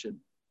question.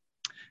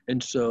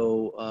 And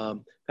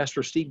so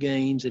Pastor Steve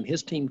Gaines and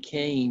his team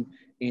came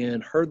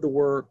and heard the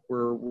work.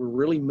 We're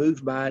really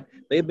moved by it.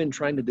 They have been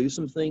trying to do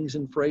some things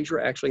in Frazier,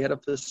 actually had a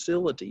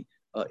facility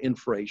in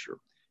Frazier.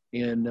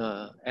 And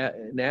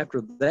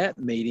after that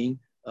meeting,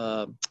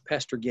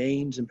 Pastor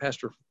Gaines and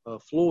Pastor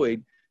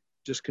Floyd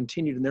just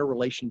continued in their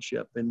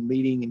relationship and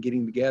meeting and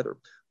getting together.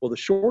 Well, the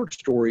short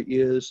story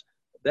is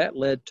that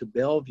led to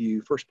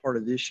Bellevue, first part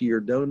of this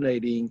year,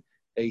 donating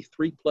a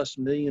 $3+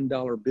 million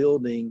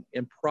building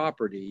and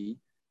property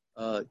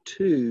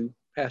to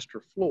Pastor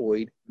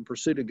Floyd in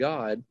Pursuit of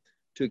God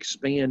to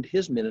expand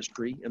his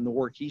ministry and the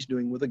work he's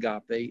doing with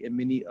Agape and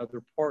many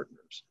other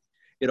partners.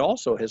 It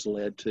also has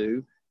led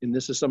to, and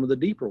this is some of the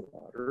deeper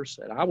waters,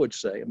 and I would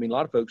say, I mean, a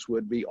lot of folks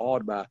would be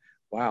awed by,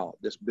 wow,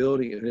 this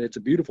building, and it's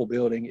a beautiful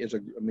building, is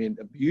a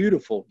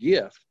beautiful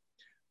gift.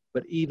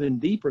 But even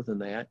deeper than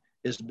that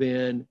has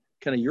been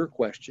kind of your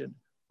question.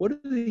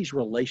 What do these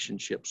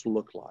relationships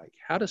look like?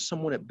 How does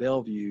someone at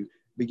Bellevue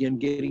begin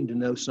getting to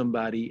know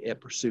somebody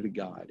at Pursuit of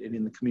God and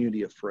in the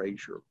community of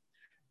Fraser,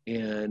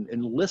 and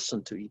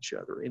listen to each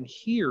other and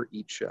hear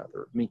each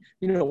other? I mean,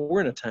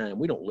 we're in a time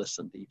we don't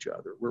listen to each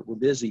other. We're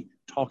busy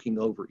talking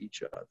over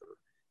each other,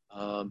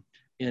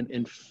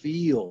 and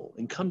feel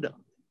and come to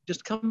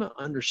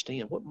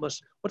understand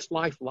what's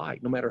life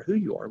like, no matter who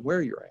you are and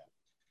where you're at.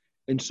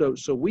 And so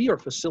we are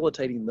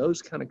facilitating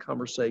those kind of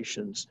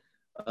conversations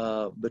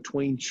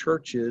between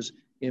churches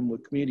and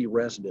with community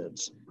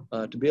residents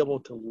to be able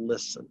to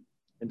listen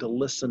and to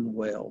listen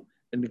well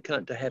and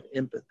to have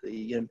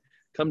empathy and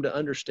come to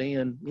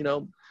understand,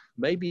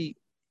 maybe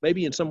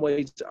in some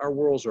ways our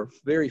worlds are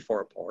very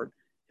far apart,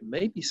 and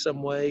maybe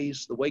some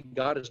ways the way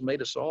God has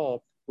made us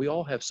all, we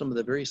all have some of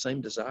the very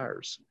same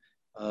desires.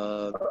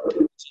 So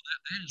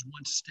that is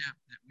one step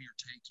that we are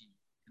taking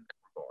in that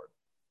regard.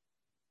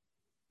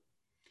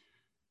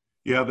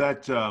 Yeah,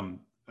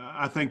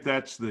 I think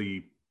that's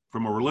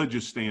from a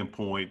religious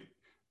standpoint,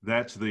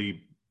 that's the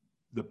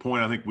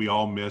point I think we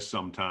all miss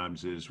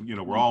sometimes is,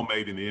 we're all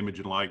made in the image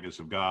and likeness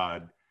of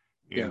God,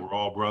 and we're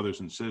all brothers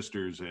and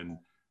sisters. And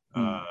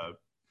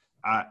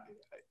I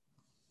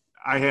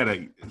had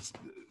an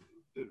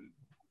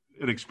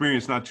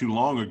experience not too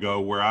long ago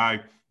where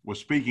I was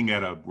speaking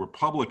at a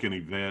Republican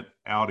event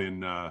out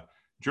in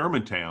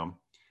Germantown,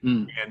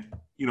 and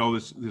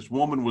this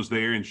woman was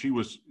there, and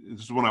this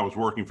is when I was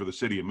working for the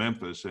city of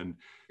Memphis, and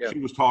she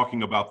was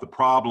talking about the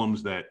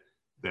problems that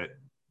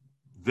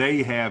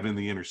they have in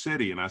the inner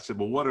city. And I said,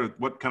 well,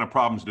 what kind of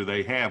problems do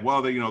they have?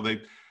 Well,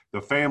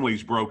 the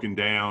family's broken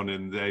down,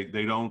 and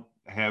they don't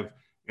have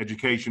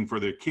education for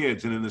their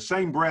kids. And in the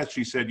same breath,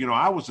 she said,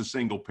 I was a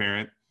single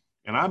parent,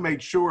 and I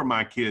made sure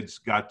my kids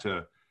got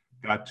to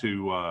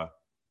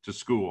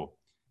school.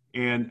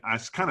 And I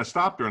kind of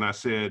stopped her, and I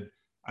said,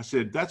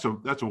 that's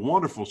a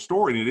wonderful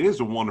story, and it is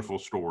a wonderful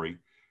story.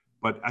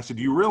 But I said,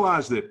 do you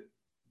realize that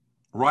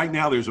right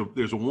now there's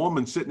a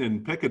woman sitting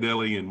in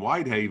Piccadilly in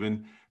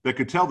Whitehaven that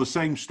could tell the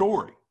same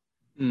story,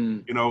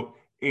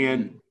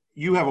 and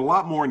you have a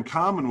lot more in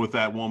common with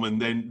that woman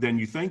than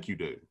you think you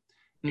do.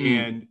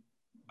 And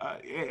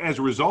as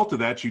a result of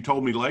that, she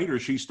told me later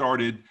she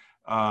started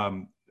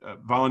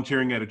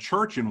volunteering at a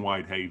church in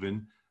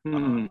Whitehaven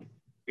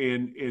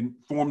and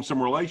formed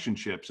some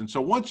relationships. And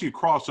so once you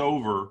cross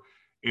over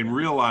and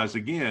realize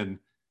again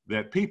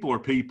that people are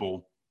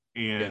people,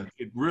 and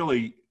it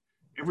really,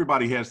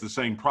 everybody has the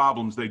same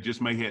problems, they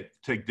just may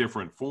take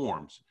different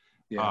forms.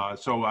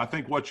 So I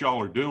think what y'all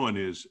are doing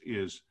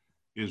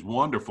is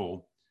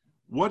wonderful.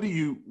 What do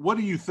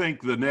you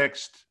think the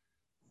next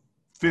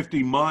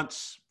 50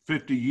 months,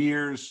 50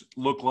 years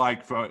look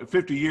like? For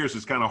 50 years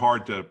is kind of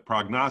hard to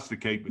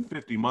prognosticate, but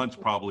 50 months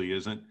probably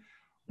isn't.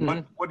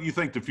 What do you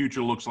think the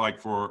future looks like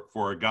for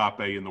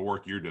Agape and the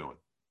work you're doing?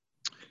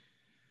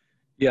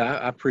 Yeah,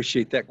 I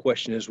appreciate that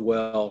question as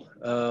well.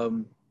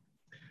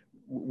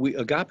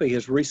 Agape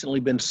has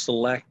recently been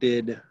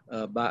selected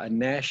by a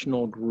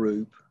national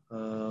group.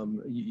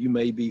 You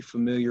may be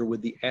familiar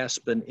with the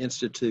Aspen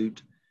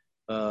Institute.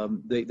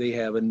 They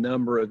have a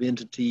number of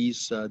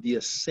entities. The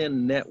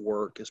Ascend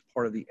Network is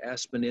part of the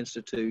Aspen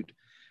Institute,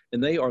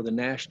 and they are the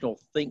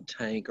national think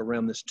tank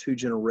around this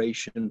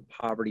 2-generation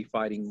poverty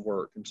fighting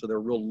work. And so they're a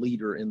real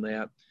leader in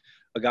that.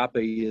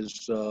 Agape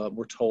is,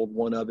 we're told,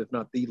 one of, if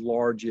not the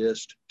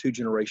largest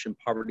 2-generation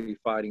poverty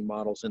fighting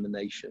models in the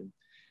nation.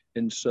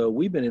 And so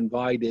we've been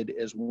invited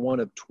as one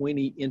of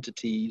 20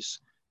 entities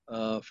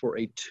for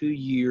a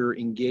 2-year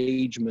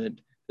engagement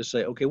to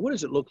say, okay, what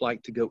does it look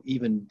like to go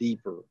even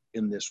deeper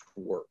in this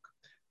work?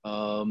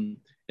 And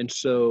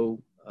so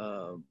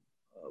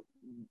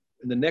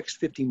in the next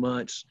 50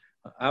 months,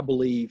 I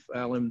believe,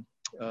 Alan,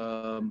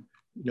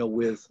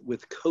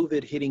 with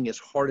COVID hitting as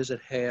hard as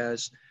it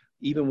has,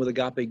 even with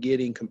Agape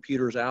getting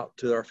computers out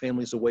to our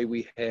families the way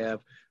we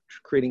have,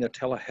 creating a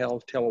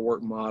telehealth,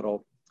 telework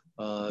model,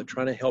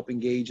 trying to help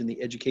engage in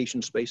the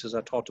education space as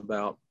I talked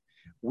about,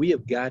 we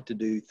have got to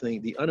do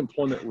things. The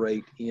unemployment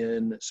rate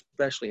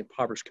especially in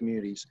impoverished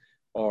communities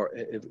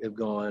have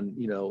gone,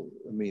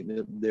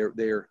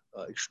 they're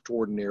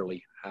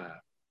extraordinarily high,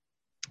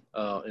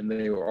 and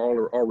they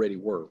already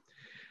were.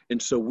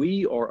 And so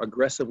we are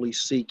aggressively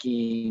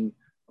seeking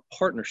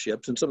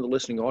partnerships, and some of the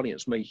listening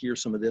audience may hear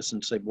some of this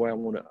and say, boy, I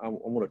want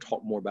to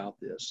talk more about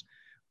this.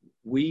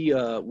 We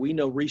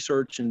know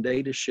research and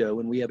data show,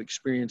 and we have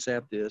experience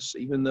at this,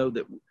 even though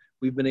that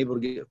we've been able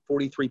to get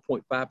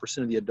 43.5%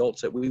 of the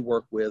adults that we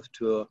work with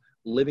to a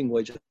living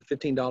wage of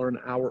 $15 an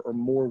hour or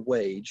more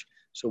wage.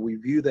 So we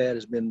view that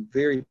as been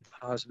very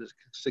positive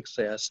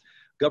success.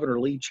 Governor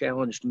Lee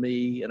challenged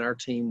me and our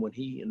team when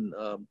he and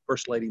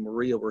First Lady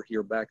Maria were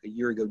here back a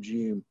year ago,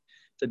 June,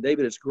 said,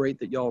 David, it's great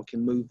that y'all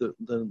can move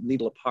the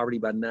needle of poverty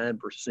by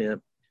 9%.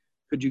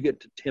 Could you get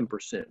to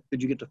 10%?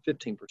 Could you get to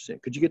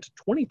 15%? Could you get to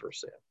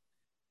 20%?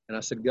 And I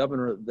said,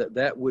 Governor,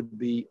 that would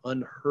be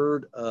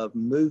unheard of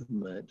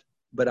movement,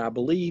 but I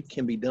believe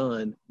can be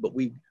done, but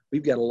we've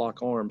got to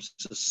lock arms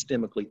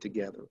systemically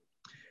together.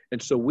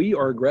 And so we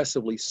are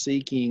aggressively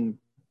seeking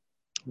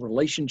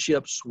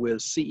relationships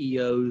with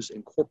CEOs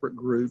and corporate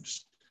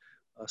groups,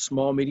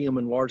 small, medium,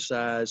 and large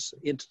size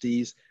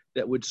entities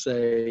that would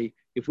say,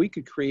 if we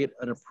could create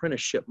an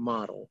apprenticeship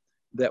model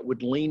that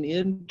would lean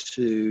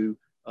into,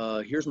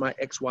 here's my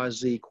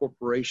XYZ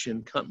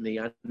corporation company.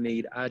 I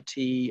need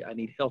IT, I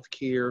need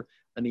healthcare,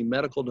 I need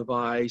medical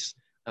device.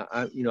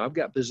 I've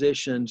got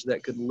positions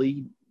that could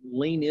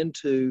lean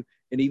into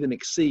and even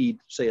exceed,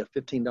 say, a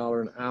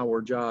 $15 an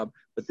hour job.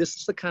 But this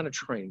is the kind of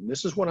training.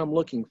 This is what I'm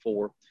looking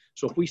for.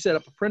 So if we set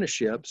up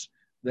apprenticeships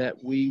that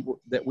we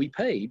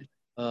paid,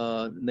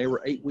 and they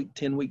were 8-week,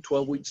 10-week,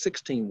 12-week,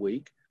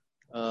 16-week,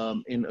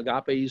 and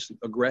Agape's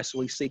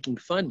aggressively seeking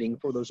funding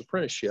for those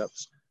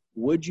apprenticeships,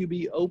 would you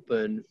be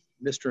open,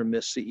 Mr. and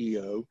Miss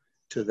CEO,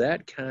 to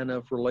that kind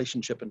of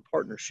relationship and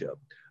partnership?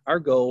 Our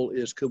goal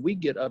is, could we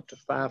get up to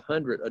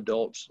 500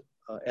 adults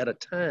at a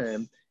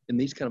time in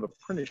these kind of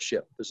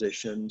apprenticeship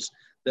positions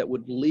that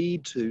would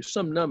lead to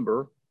some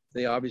number?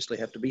 They obviously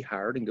have to be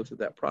hired and go through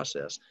that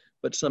process,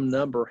 but some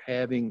number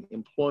having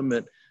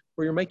employment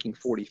where you're making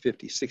 $40,000,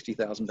 $50,000,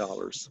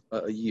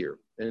 $60,000 a year.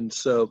 And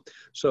so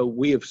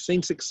we have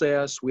seen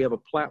success. We have a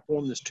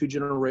platform, this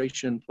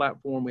 2-generation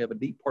platform. We have a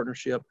deep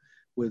partnership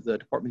with the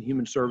Department of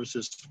Human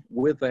Services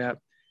with that.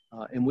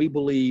 And we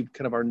believe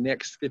kind of our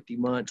next 50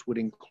 months would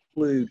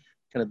include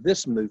kind of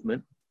this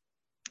movement.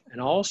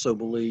 And I also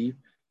believe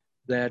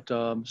that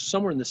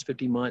somewhere in this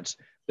 50 months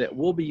that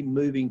we'll be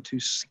moving to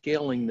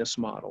scaling this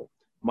model.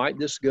 Might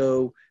this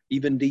go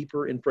even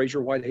deeper in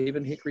Fraser,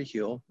 Whitehaven, Hickory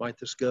Hill? Might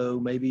this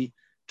go maybe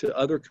to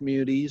other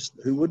communities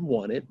who would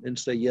want it and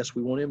say, yes,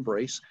 we want to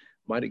embrace?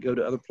 Might it go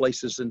to other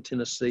places in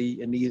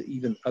Tennessee and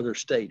even other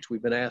states?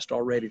 We've been asked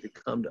already to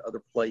come to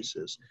other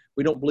places.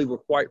 We don't believe we're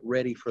quite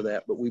ready for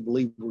that, but we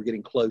believe we're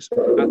getting close.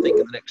 I think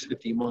in the next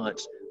 50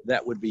 months,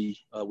 that would be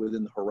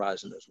within the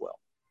horizon as well.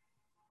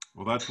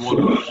 Well, that's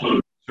wonderful.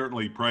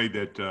 Certainly pray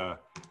that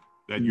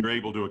you're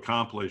able to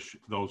accomplish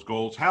those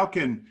goals. How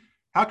can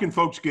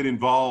folks get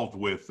involved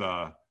with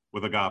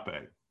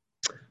Agape?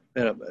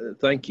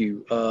 Thank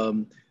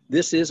you.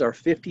 This is our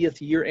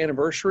 50th year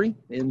anniversary.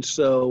 And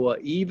so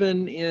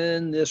even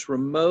in this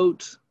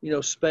remote,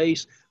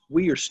 space,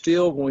 we are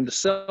still going to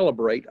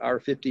celebrate our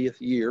 50th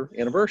year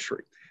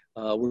anniversary.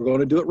 We're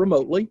going to do it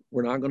remotely.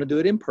 We're not going to do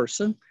it in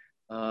person.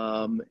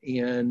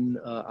 And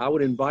I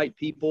would invite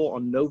people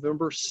on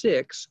November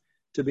 6th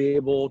to be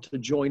able to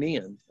join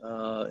in.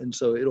 And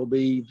so it'll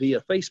be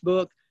via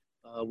Facebook.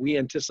 We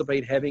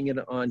anticipate having it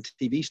on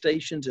TV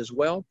stations as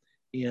well.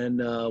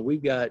 And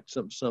we've got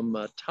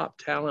some top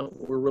talent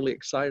we're really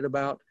excited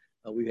about.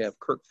 We have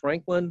Kirk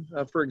Franklin,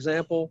 for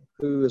example,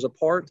 who is a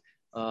part.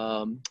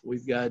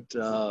 We've got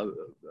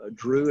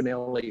Drew and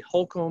Ellie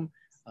Holcomb.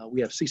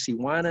 We have CeCe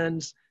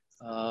Winans.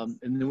 And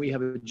then we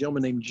have a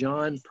gentleman named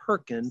John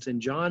Perkins.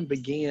 And John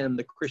began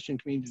the Christian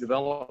Community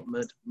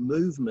Development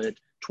movement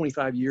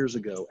 25 years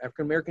ago,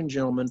 African-American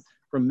gentleman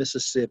from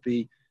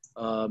Mississippi.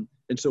 And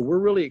so we're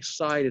really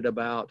excited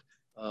about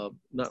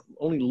not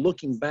only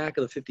looking back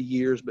at the 50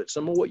 years, but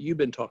some of what you've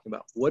been talking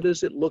about. What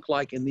does it look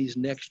like in these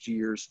next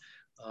years?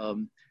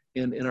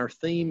 And our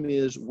theme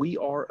is, we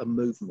are a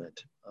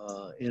movement.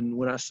 And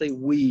when I say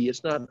we,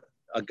 it's not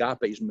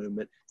Agape's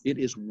movement. It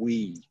is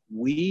we.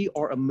 We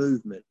are a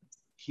movement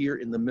here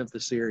in the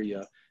Memphis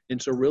area.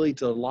 And so really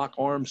to lock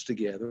arms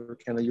together,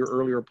 kind of your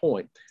earlier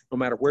point, no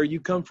matter where you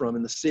come from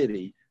in the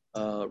city,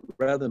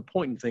 rather than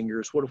pointing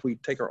fingers, what if we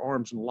take our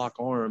arms and lock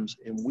arms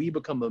and we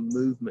become a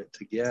movement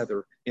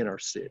together in our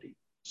city?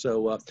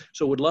 So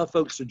would love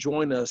folks to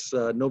join us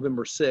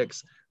November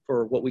 6th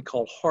for what we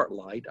call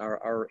Heartlight,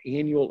 our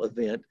annual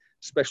event,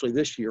 especially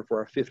this year for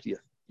our 50th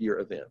year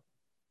event.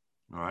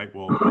 All right.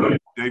 Well,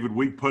 David,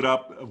 we put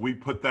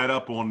that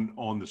up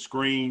on the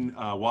screen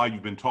while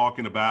you've been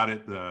talking about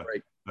it, the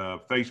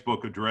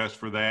Facebook address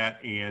for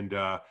that. And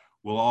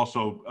we'll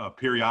also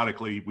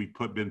periodically,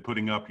 been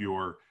putting up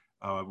your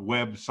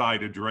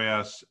website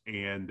address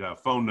and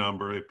phone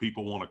number if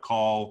people want to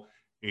call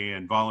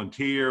and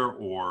volunteer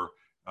or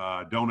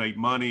donate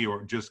money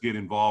or just get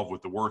involved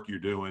with the work you're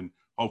doing.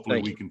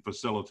 Hopefully we can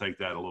facilitate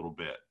that a little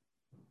bit.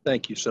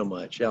 Thank you so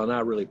much, Alan. I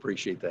really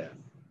appreciate that.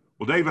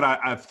 Well, David,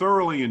 I've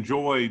thoroughly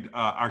enjoyed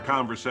our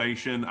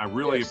conversation. I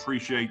really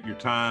appreciate your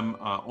time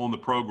on the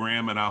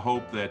program, and I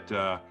hope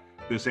that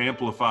this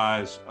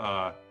amplifies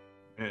a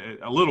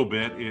little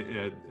bit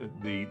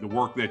the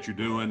work that you're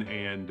doing.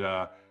 And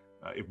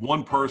if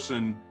one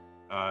person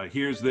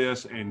hears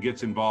this and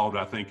gets involved,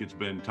 I think it's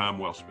been time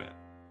well spent.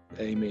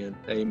 Amen.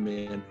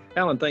 Amen.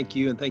 Alan, thank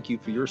you. And thank you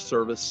for your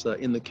service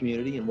in the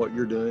community and what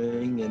you're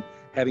doing and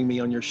having me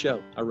on your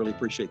show. I really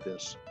appreciate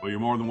this. Well, you're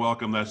more than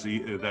welcome. That's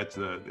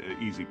the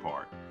easy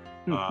part.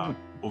 Well,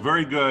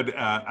 very good.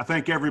 I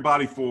thank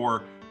everybody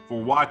for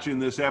for watching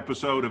this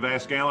episode of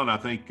Ask Alan. I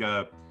think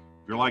if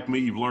you're like me,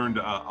 you've learned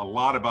a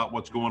lot about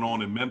what's going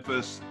on in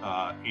Memphis,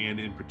 and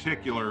in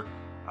particular,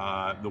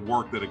 the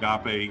work that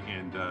Agape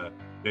and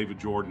David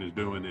Jordan is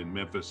doing in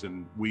Memphis.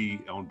 And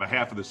we, on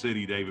behalf of the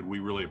city, David, we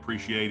really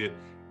appreciate it.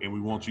 And we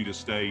want you to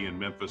stay in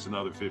Memphis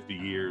another 50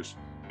 years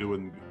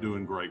doing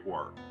great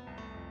work.